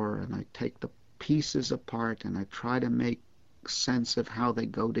some more, and I take the pieces apart, and I try to make sense of how they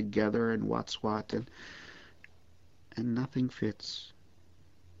go together and what's what, and nothing fits.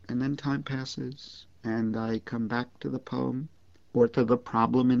 And then time passes, and I come back to the poem, or to the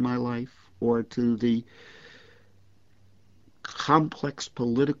problem in my life, or to the complex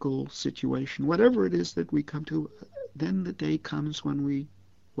political situation, whatever it is that we come to. Then the day comes when we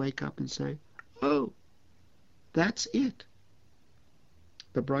wake up and say, oh, that's it.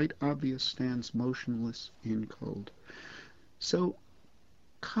 The bright obvious stands motionless in cold. So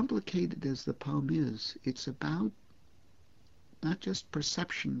complicated as the poem is, it's about not just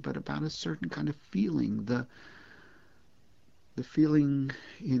perception, but about a certain kind of feeling. The feeling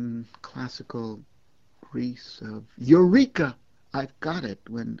in classical Greece of Eureka! I've got it,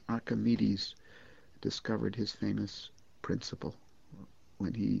 when Archimedes discovered his famous principle,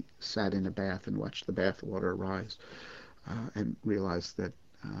 when he sat in a bath and watched the bath water rise and realized that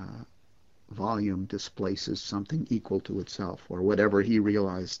volume displaces something equal to itself, or whatever he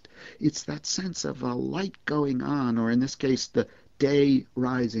realized. It's that sense of a light going on, or in this case, the day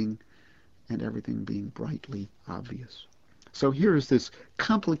rising and everything being brightly obvious. So here is this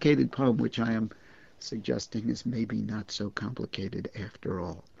complicated poem, which I am suggesting is maybe not so complicated after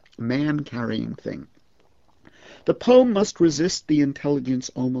all. Man carrying thing. The poem must resist the intelligence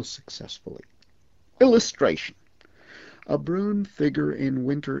almost successfully. Illustration. A brune figure in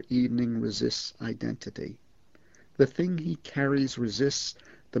winter evening resists identity. The thing he carries resists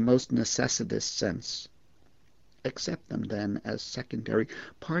the most necessitous sense. Accept them, then, as secondary,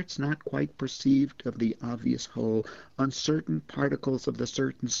 parts not quite perceived of the obvious whole, uncertain particles of the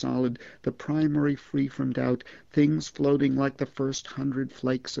certain solid, the primary free from doubt, things floating like the first 100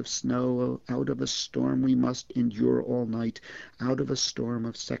 flakes of snow out of a storm we must endure all night, out of a storm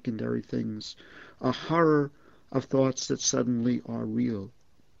of secondary things, a horror of thoughts that suddenly are real.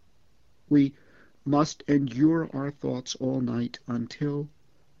 We must endure our thoughts all night until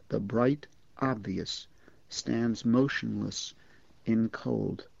the bright obvious stands motionless in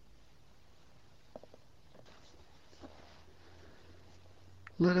cold.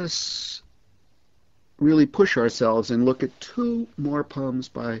 Let us really push ourselves and look at two more poems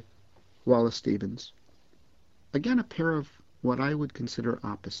by Wallace Stevens. Again, a pair of what I would consider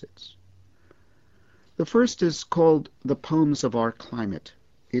opposites. The first is called The Poems of Our Climate.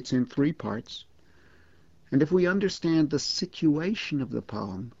 It's in 3 parts. And if we understand the situation of the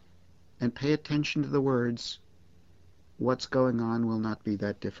poem and pay attention to the words, what's going on will not be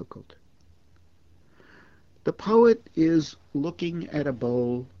that difficult. The poet is looking at a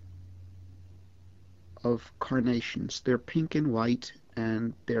bowl of carnations. They're pink and white,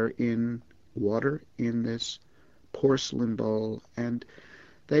 and they're in water in this porcelain bowl, and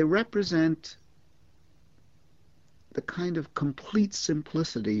they represent the kind of complete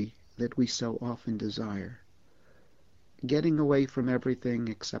simplicity that we so often desire. Getting away from everything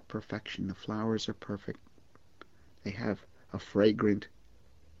except perfection. The flowers are perfect. They have a fragrant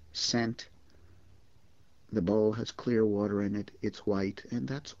scent. The bowl has clear water in it. It's white, and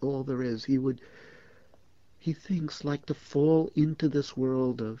that's all there is. He thinks, like to fall into this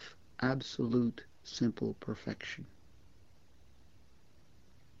world of absolute, simple perfection.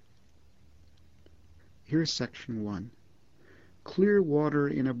 Here's section 1. Clear water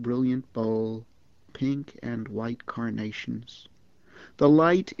in a brilliant bowl, pink and white carnations. The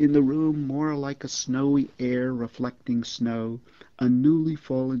light in the room more like a snowy air reflecting snow, a newly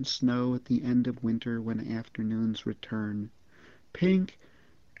fallen snow at the end of winter when afternoons return. Pink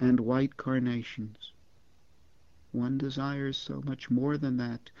and white carnations. One desires so much more than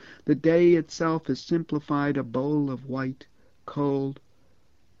that. The day itself is simplified, a bowl of white, cold,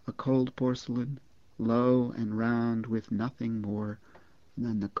 a cold porcelain, low and round with nothing more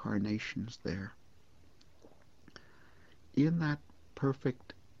than the carnations there. In that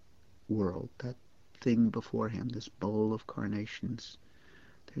perfect world, that thing before him, this bowl of carnations,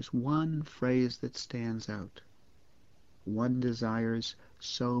 there's one phrase that stands out. One desires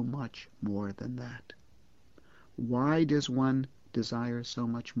so much more than that. Why does one desire so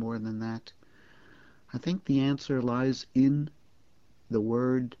much more than that? I think the answer lies in the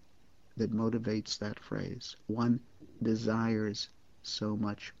word that motivates that phrase. One desires so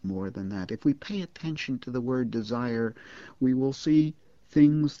much more than that. If we pay attention to the word desire, we will see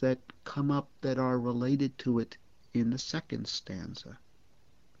things that come up that are related to it in the second stanza.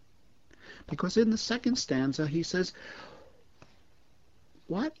 Because in the second stanza he says,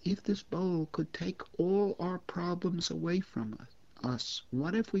 what if this bowl could take all our problems away from us?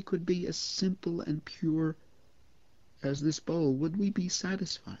 What if we could be as simple and pure as this bowl? Would we be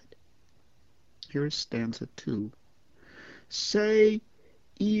satisfied? Here is stanza 2. Say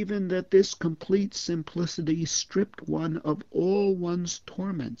even that this complete simplicity stripped one of all one's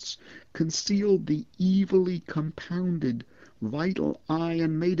torments, concealed the evilly compounded vital eye,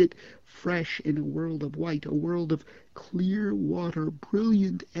 and made it fresh in a world of white, a world of clear water,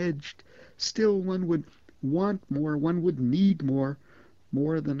 brilliant edged. Still one would want more, one would need more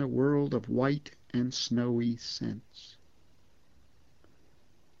than a world of white and snowy scents.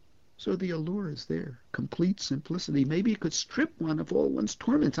 So the allure is there, complete simplicity. Maybe it could strip one of all one's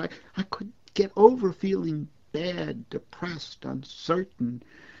torments. I could get over feeling bad, depressed, uncertain,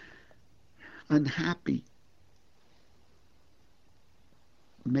 unhappy.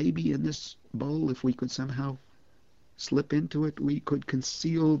 Maybe in this bowl, if we could somehow slip into it, we could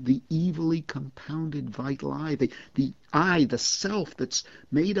conceal the evilly compounded vital I, the I, the self that's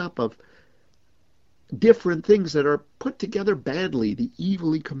made up of different things that are put together badly, the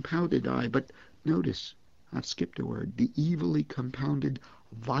evilly compounded I. But notice, I've skipped a word, the evilly compounded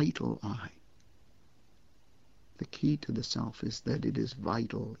vital I. The key to the self is that it is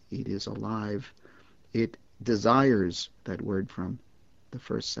vital, it is alive, it desires, that word from the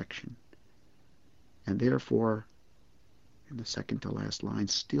first section. And therefore, in the second to last line,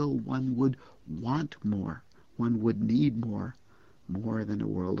 still one would want more, one would need more than a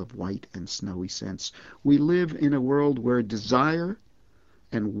world of white and snowy sense. We live in a world where desire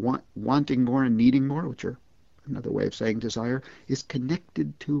and wanting more and needing more, which are another way of saying desire, is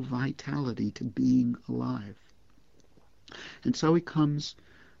connected to vitality, to being alive. And so he comes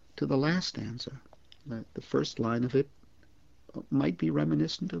to the last stanza. The first line of it might be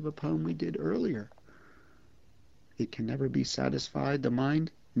reminiscent of a poem we did earlier. It can never be satisfied, the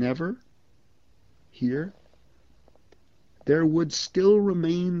mind, never. Here, there would still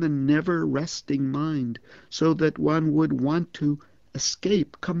remain the never-resting mind, so that one would want to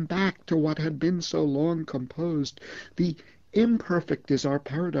escape, come back to what had been so long composed. The imperfect is our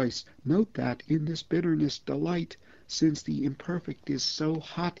paradise. Note that in this bitterness, delight, since the imperfect is so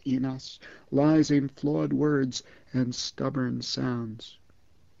hot in us, lies in flawed words and stubborn sounds.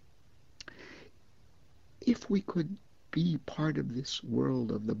 If we could be part of this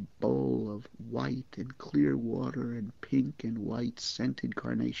world of the bowl of white and clear water and pink and white scented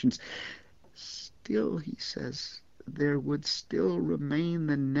carnations, still, he says, there would still remain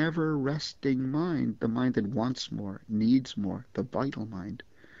the never-resting mind, the mind that wants more, needs more, the vital mind,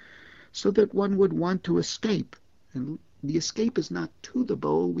 so that one would want to escape. And the escape is not to the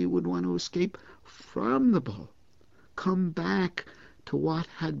bowl, we would want to escape from the bowl, come back to what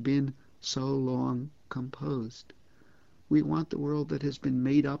had been so long composed. We want the world that has been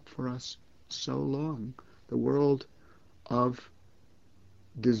made up for us so long, the world of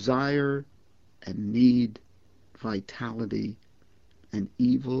desire and need, vitality, and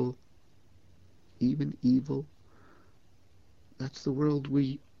evil, even evil. That's the world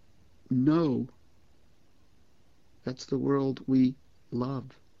we know. That's the world we love.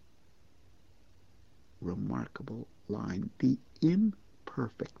 Remarkable line. The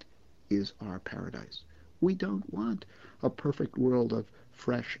imperfect is our paradise. We don't want a perfect world of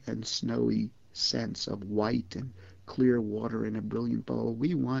fresh and snowy scents, of white and clear water in a brilliant bowl.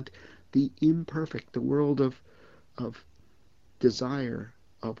 We want the imperfect, the world of desire,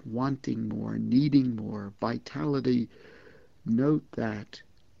 of wanting more, needing more, vitality. Note that,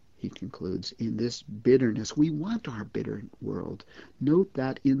 he concludes, in this bitterness, we want our bitter world. Note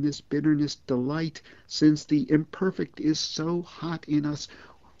that in this bitterness, delight, since the imperfect is so hot in us.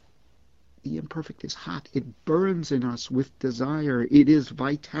 The imperfect is hot. It burns in us with desire. It is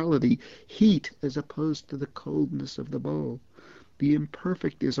vitality, heat, as opposed to the coldness of the bowl. The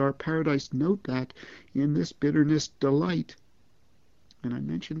imperfect is our paradise. Note that in this bitterness, delight. And I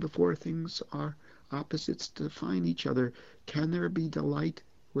mentioned before, things are opposites define each other. Can there be delight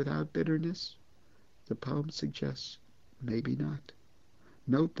without bitterness? The poem suggests maybe not.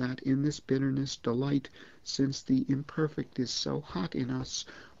 Note that in this bitterness, delight, since the imperfect is so hot in us,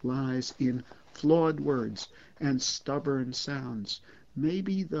 lies in flawed words and stubborn sounds.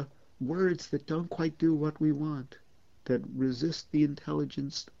 Maybe the words that don't quite do what we want, that resist the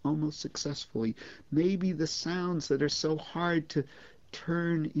intelligence almost successfully. Maybe the sounds that are so hard to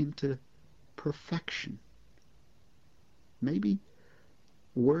turn into perfection. Maybe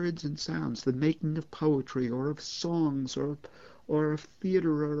words and sounds, the making of poetry or of songs or of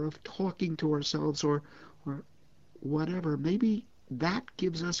theater or of talking to ourselves or whatever, maybe that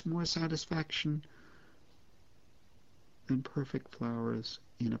gives us more satisfaction than perfect flowers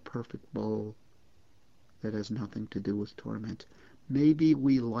in a perfect bowl that has nothing to do with torment. Maybe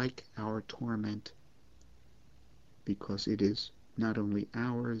we like our torment because it is not only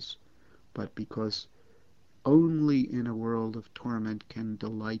ours, but because only in a world of torment can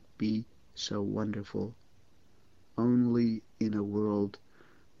delight be so wonderful. Only in a world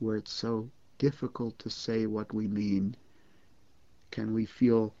where it's so difficult to say what we mean can we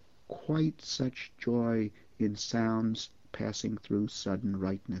feel quite such joy in sounds passing through sudden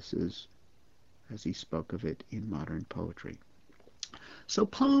rightnesses, as he spoke of it in modern poetry. So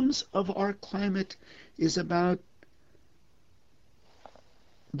Poems of Our Climate is about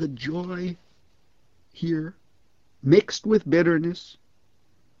the joy here, mixed with bitterness,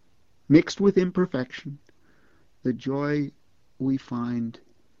 mixed with imperfection, the joy we find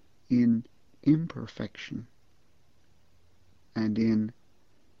in imperfection and in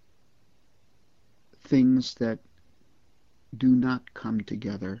things that do not come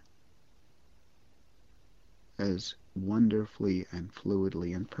together as wonderfully and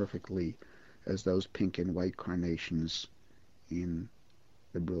fluidly and perfectly as those pink and white carnations in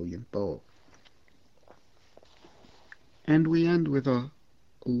the brilliant bowl. And we end with a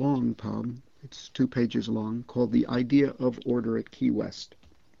long poem, it's 2 pages long, called The Idea of Order at Key West.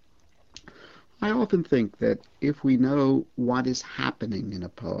 I often think that if we know what is happening in a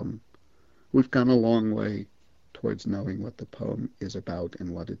poem, we've gone a long way towards knowing what the poem is about and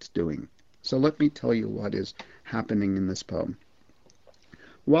what it's doing. So let me tell you what is happening in this poem.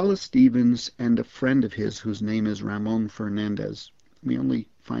 Wallace Stevens and a friend of his whose name is Ramon Fernandez, we only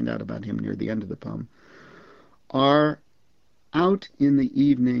find out about him near the end of the poem, are out in the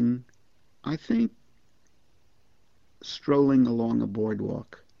evening, I think, strolling along a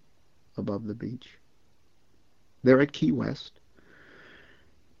boardwalk above the beach. They're at Key West,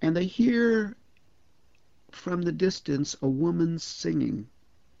 and they hear from the distance a woman singing.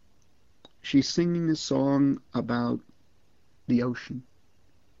 She's singing a song about the ocean.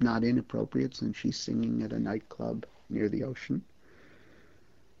 Not inappropriate, since she's singing at a nightclub near the ocean.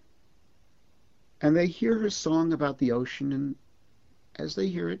 And they hear her song about the ocean, and as they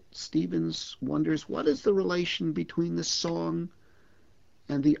hear it, Stevens wonders, what is the relation between the song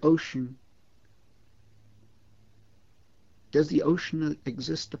and the ocean? Does the ocean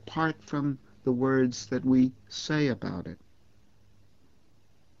exist apart from the words that we say about it?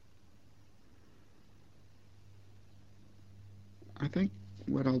 I think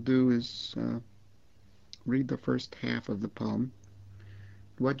what I'll do is read the first half of the poem.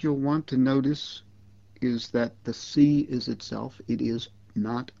 What you'll want to notice is that the sea is itself. It is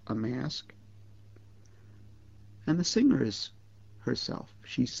not a mask. And the singer is herself.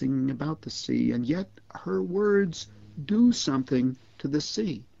 She's singing about the sea, and yet her words do something to the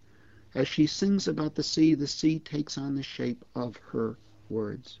sea. As she sings about the sea takes on the shape of her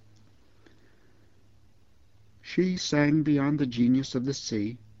words. She sang beyond the genius of the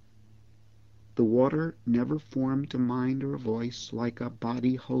sea. The water never formed to mind or voice, like a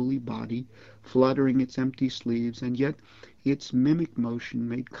body, holy body, fluttering its empty sleeves, and yet its mimic motion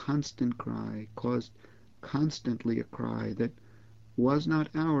made constant cry, caused constantly a cry that was not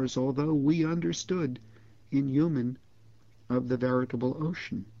ours, although we understood, inhuman, of the veritable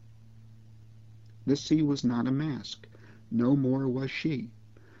ocean. The sea was not a mask, no more was she.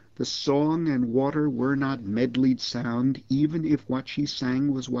 The song and water were not medleyed sound, even if what she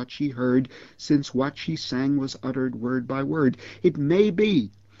sang was what she heard, since what she sang was uttered word by word. It may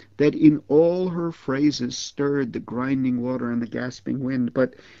be that in all her phrases stirred the grinding water and the gasping wind,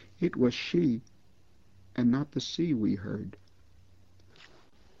 but it was she, and not the sea, we heard.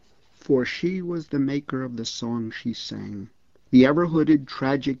 For she was the maker of the song she sang. The ever-hooded,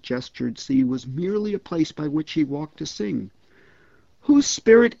 tragic-gestured sea was merely a place by which she walked to sing. Whose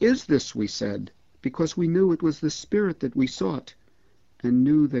spirit is this, we said, because we knew it was the spirit that we sought, and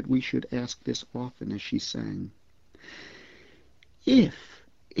knew that we should ask this often as she sang. If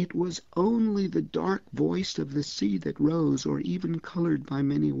it was only the dark voice of the sea that rose, or even colored by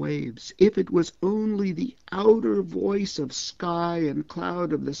many waves, if it was only the outer voice of sky and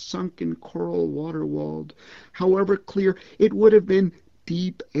cloud of the sunken coral water-walled, however clear, it would have been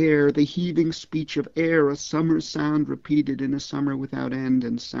deep air, the heaving speech of air, a summer sound repeated in a summer without end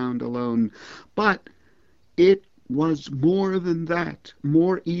and sound alone. But it was more than that,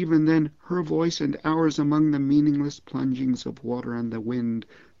 more even than her voice and ours among the meaningless plungings of water and the wind,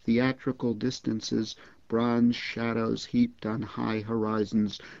 theatrical distances, bronze shadows heaped on high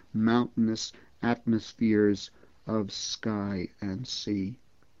horizons, mountainous atmospheres of sky and sea.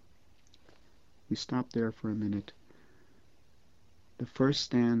 We stop there for a minute. The first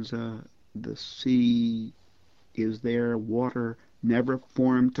stanza, the sea is there, water never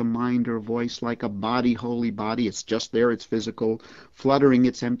formed to mind or voice, like a body, holy body. It's just there, it's physical, fluttering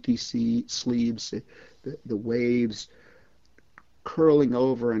its empty sleeves, the waves curling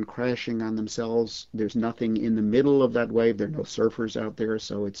over and crashing on themselves. There's nothing in the middle of that wave. There are no surfers out there,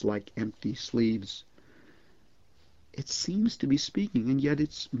 so it's like empty sleeves. It seems to be speaking, and yet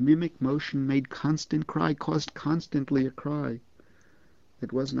its mimic motion made constant cry, caused constantly a cry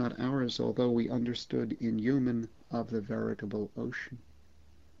that was not ours, although we understood inhuman of the veritable ocean.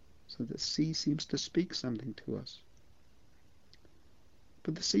 So the sea seems to speak something to us.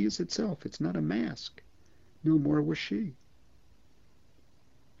 But the sea is itself. It's not a mask. No more was she.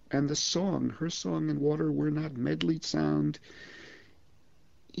 And the song, her song and water, were not medleyed sound,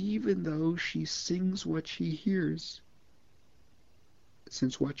 even though she sings what she hears,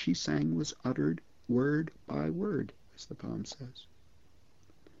 since what she sang was uttered word by word, as the poem says.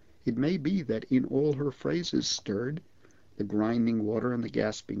 It may be that in all her phrases stirred, the grinding water and the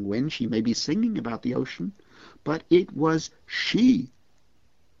gasping wind, she may be singing about the ocean, but it was she,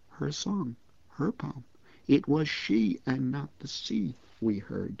 her song, her poem. It was she and not the sea we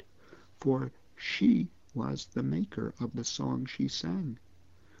heard, for she was the maker of the song she sang.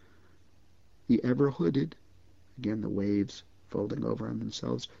 The ever-hooded, again the waves folding over on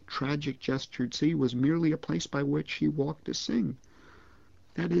themselves, tragic-gestured sea was merely a place by which she walked to sing.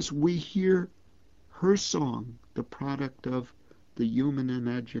 That is, we hear her song, the product of the human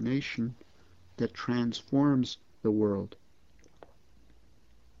imagination that transforms the world.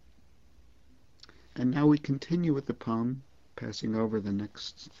 And now we continue with the poem, passing over the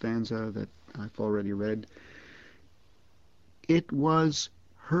next stanza that I've already read. It was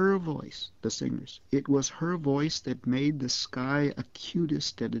her voice, the singer's, it was her voice that made the sky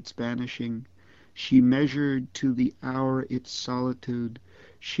acutest at its vanishing. She measured to the hour its solitude.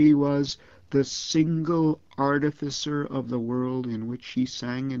 She was the single artificer of the world in which she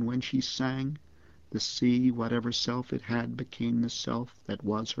sang, and when she sang, the sea, whatever self it had, became the self that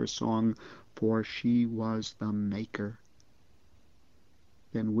was her song, for she was the maker.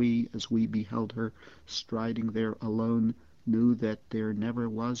 Then we, as we beheld her striding there alone, knew that there never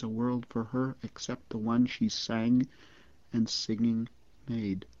was a world for her except the one she sang and singing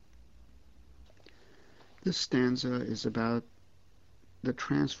made. This stanza is about the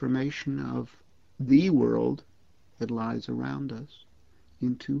transformation of the world that lies around us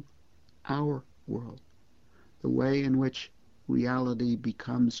into our world, the way in which reality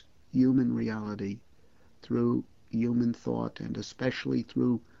becomes human reality through human thought and especially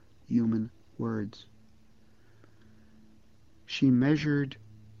through human words. She measured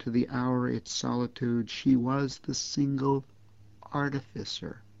to the hour its solitude. She was the single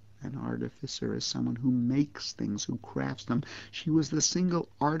artificer. An artificer is someone who makes things, who crafts them. She was the single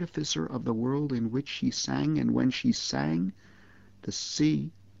artificer of the world in which she sang, and when she sang, the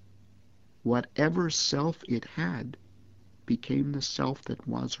sea, whatever self it had, became the self that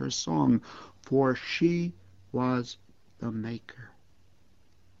was her song, for she was the maker.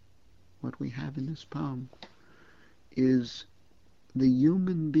 What we have in this poem is the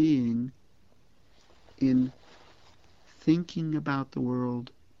human being in thinking about the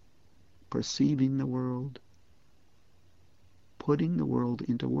world, perceiving the world, putting the world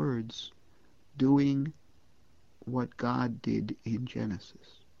into words, doing what God did in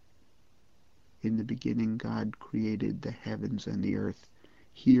Genesis. In the beginning, God created the heavens and the earth.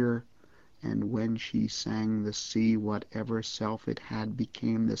 Here, and when she sang, the sea, whatever self it had,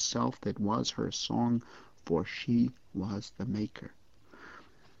 became the self that was her song, for she was the maker.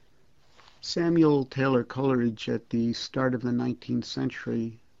 Samuel Taylor Coleridge, at the start of the 19th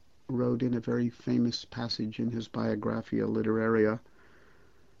century, wrote in a very famous passage in his Biographia Literaria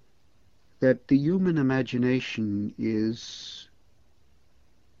that the human imagination is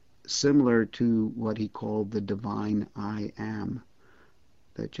similar to what he called the divine I am,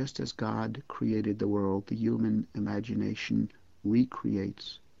 that just as God created the world, the human imagination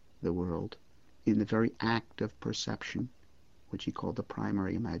recreates the world in the very act of perception, which he called the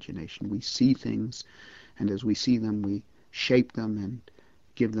primary imagination. We see things, and as we see them, we shape them and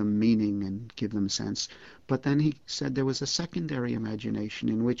give them meaning and give them sense. But then he said there was a secondary imagination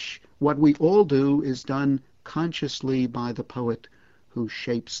in which what we all do is done consciously by the poet who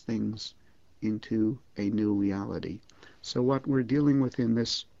shapes things into a new reality. So what we're dealing with in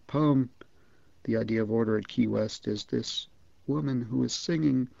this poem, the idea of order at Key West, is this woman who is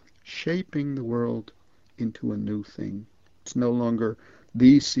singing, shaping the world into a new thing. It's no longer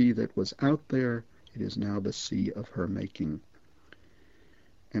the sea that was out there, it is now the sea of her making.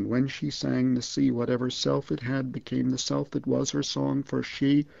 And when she sang, the sea, whatever self it had, became the self that was her song, for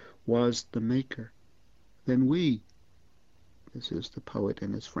she was the maker. Then we, this is the poet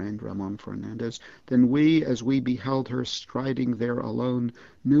and his friend Ramon Fernandez, then we, as we beheld her striding there alone,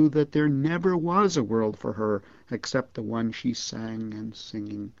 knew that there never was a world for her except the one she sang and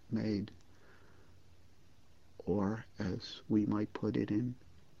singing made. Or, as we might put it in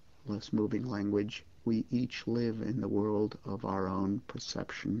less moving language, we each live in the world of our own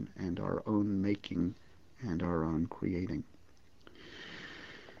perception and our own making and our own creating.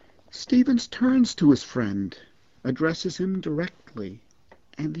 Stevens turns to his friend, addresses him directly,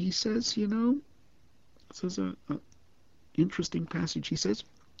 and he says, this is an interesting passage. He says,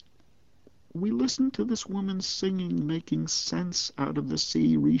 we listened to this woman singing, making sense out of the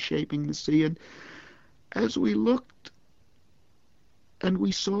sea, reshaping the sea. And as we looked and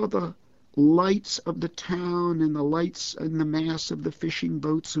we saw the lights of the town and the lights and the mass of the fishing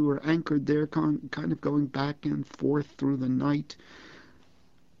boats who were anchored there, kind of going back and forth through the night,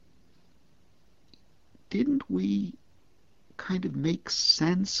 didn't we kind of make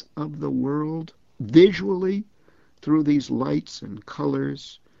sense of the world visually through these lights and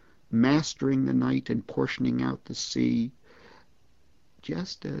colors, mastering the night and portioning out the sea,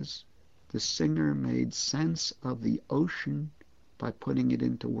 just as the singer made sense of the ocean by putting it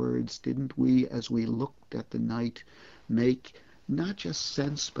into words? Didn't we, as we looked at the night, make not just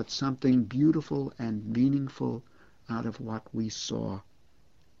sense, but something beautiful and meaningful out of what we saw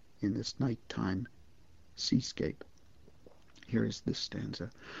in this nighttime seascape? Here is this stanza.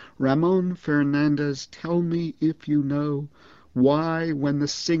 Ramon Fernandez, tell me if you know why, when the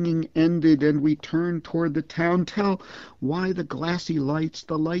singing ended and we turned toward the town, tell why the glassy lights,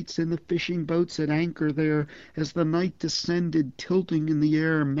 the lights in the fishing boats at anchor there, as the night descended, tilting in the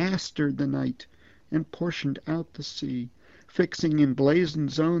air, mastered the night and portioned out the sea, fixing in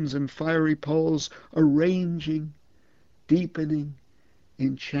blazoned zones and fiery poles, arranging, deepening,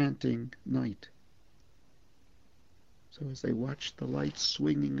 enchanting night. So as they watched the lights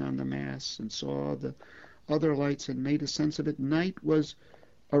swinging on the masts and saw the other lights and made a sense of it, night was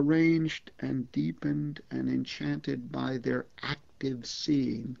arranged and deepened and enchanted by their active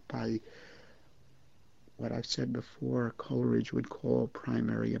seeing, by what I've said before Coleridge would call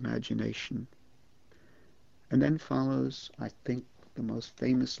primary imagination. And then follows, I think, the most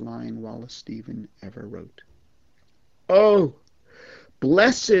famous line Wallace Stevens ever wrote. Oh,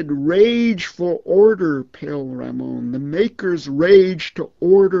 blessed rage for order, pale Ramon, the maker's rage to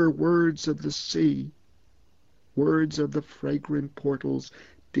order words of the sea, words of the fragrant portals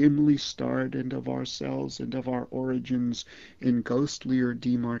dimly starred, and of ourselves and of our origins in ghostlier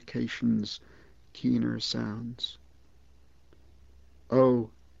demarcations, keener sounds. Oh,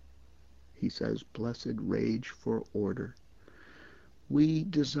 he says, blessed rage for order. We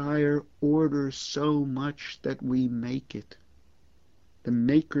desire order so much that we make it. The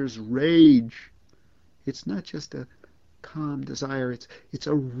maker's rage, it's not just a calm desire, it's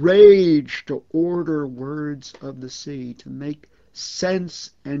a rage to order words of the sea, to make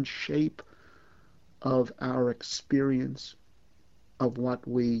sense and shape of our experience, of what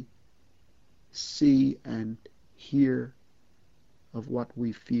we see and hear, of what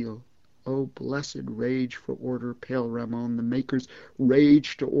we feel. Oh, blessed rage for order, pale Ramon, the maker's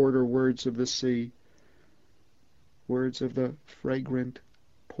rage to order words of the sea, words of the fragrant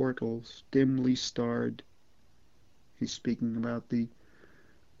portals, dimly starred. He's speaking about the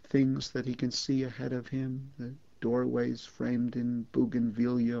things that he can see ahead of him, the doorways framed in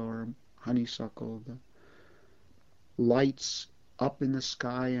bougainvillea or honeysuckle, the lights up in the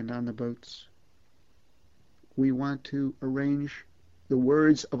sky and on the boats. We want to arrange the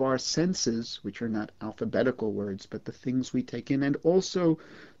words of our senses, which are not alphabetical words, but the things we take in, and also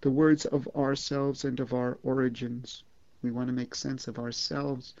the words of ourselves and of our origins. We want to make sense of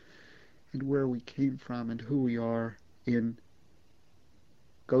ourselves and where we came from and who we are in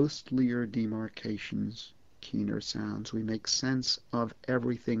ghostlier demarcations, keener sounds. We make sense of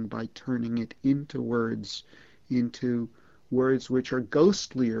everything by turning it into words which are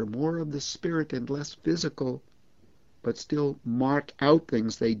ghostlier, more of the spirit and less physical, but still mark out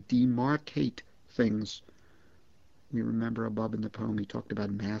things. They demarcate things. We remember above in the poem he talked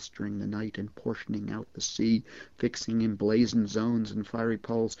about mastering the night and portioning out the sea, fixing in blazoned zones and fiery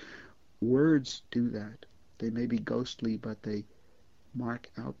poles. Words do that. They may be ghostly, but they mark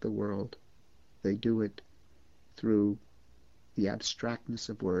out the world. They do it through the abstractness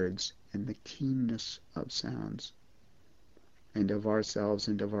of words and the keenness of sounds, and of ourselves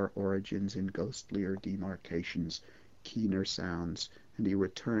and of our origins in ghostlier demarcations, keener sounds. And he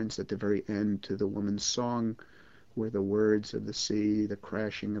returns at the very end to the woman's song, where the words of the sea, the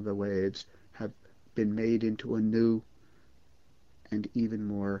crashing of the waves, have been made into a new and even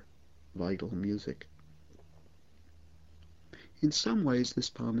more vital music. In some ways, this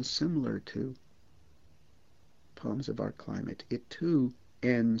poem is similar to poems of our climate. It too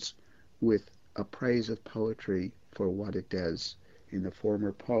ends with a praise of poetry for what it does. In the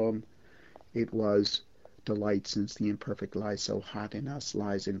former poem, it was delight, since the imperfect lies so hot in us,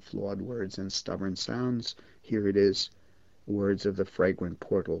 lies in flawed words and stubborn sounds. Here it is, words of the fragrant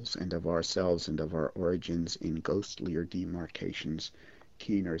portals, and of ourselves and of our origins in ghostlier demarcations,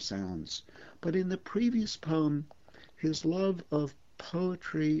 keener sounds. But in the previous poem, his love of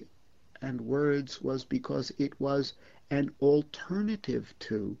poetry and words was because it was an alternative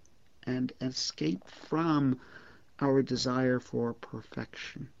to and escape from our desire for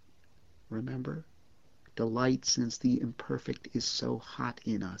perfection. Remember? Delight, since the imperfect is so hot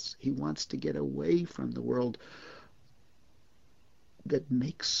in us. He wants to get away from the world that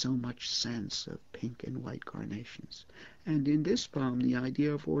makes so much sense of pink and white carnations. And in this poem, the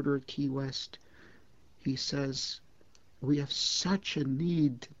idea of order at Key West, he says, we have such a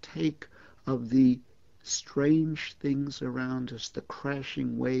need to take of the strange things around us, the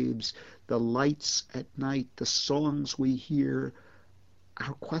crashing waves, the lights at night, the songs we hear,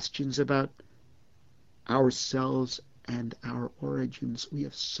 our questions about ourselves and our origins. We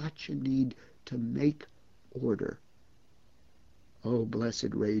have such a need to make order. Oh,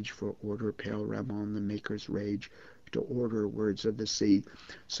 blessed rage for order, pale Ramon, the maker's rage, to order words of the sea.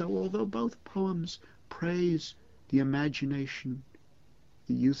 So although both poems praise the imagination,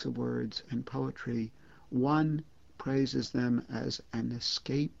 the use of words, and poetry, one praises them as an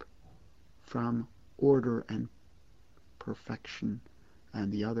escape from order and perfection,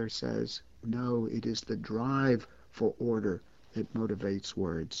 and the other says, no, it is the drive for order that motivates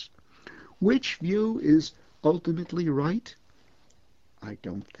words. Which view is ultimately right? I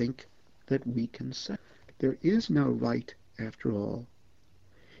don't think that we can say. There is no right, after all.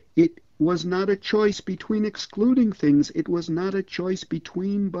 It was not a choice between excluding things. It was not a choice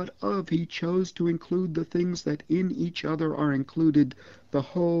between but of. He chose to include the things that in each other are included, the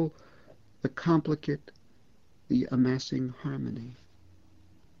whole, the complicate, the amassing harmony.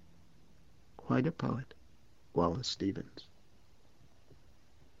 Quite a poet, Wallace Stevens.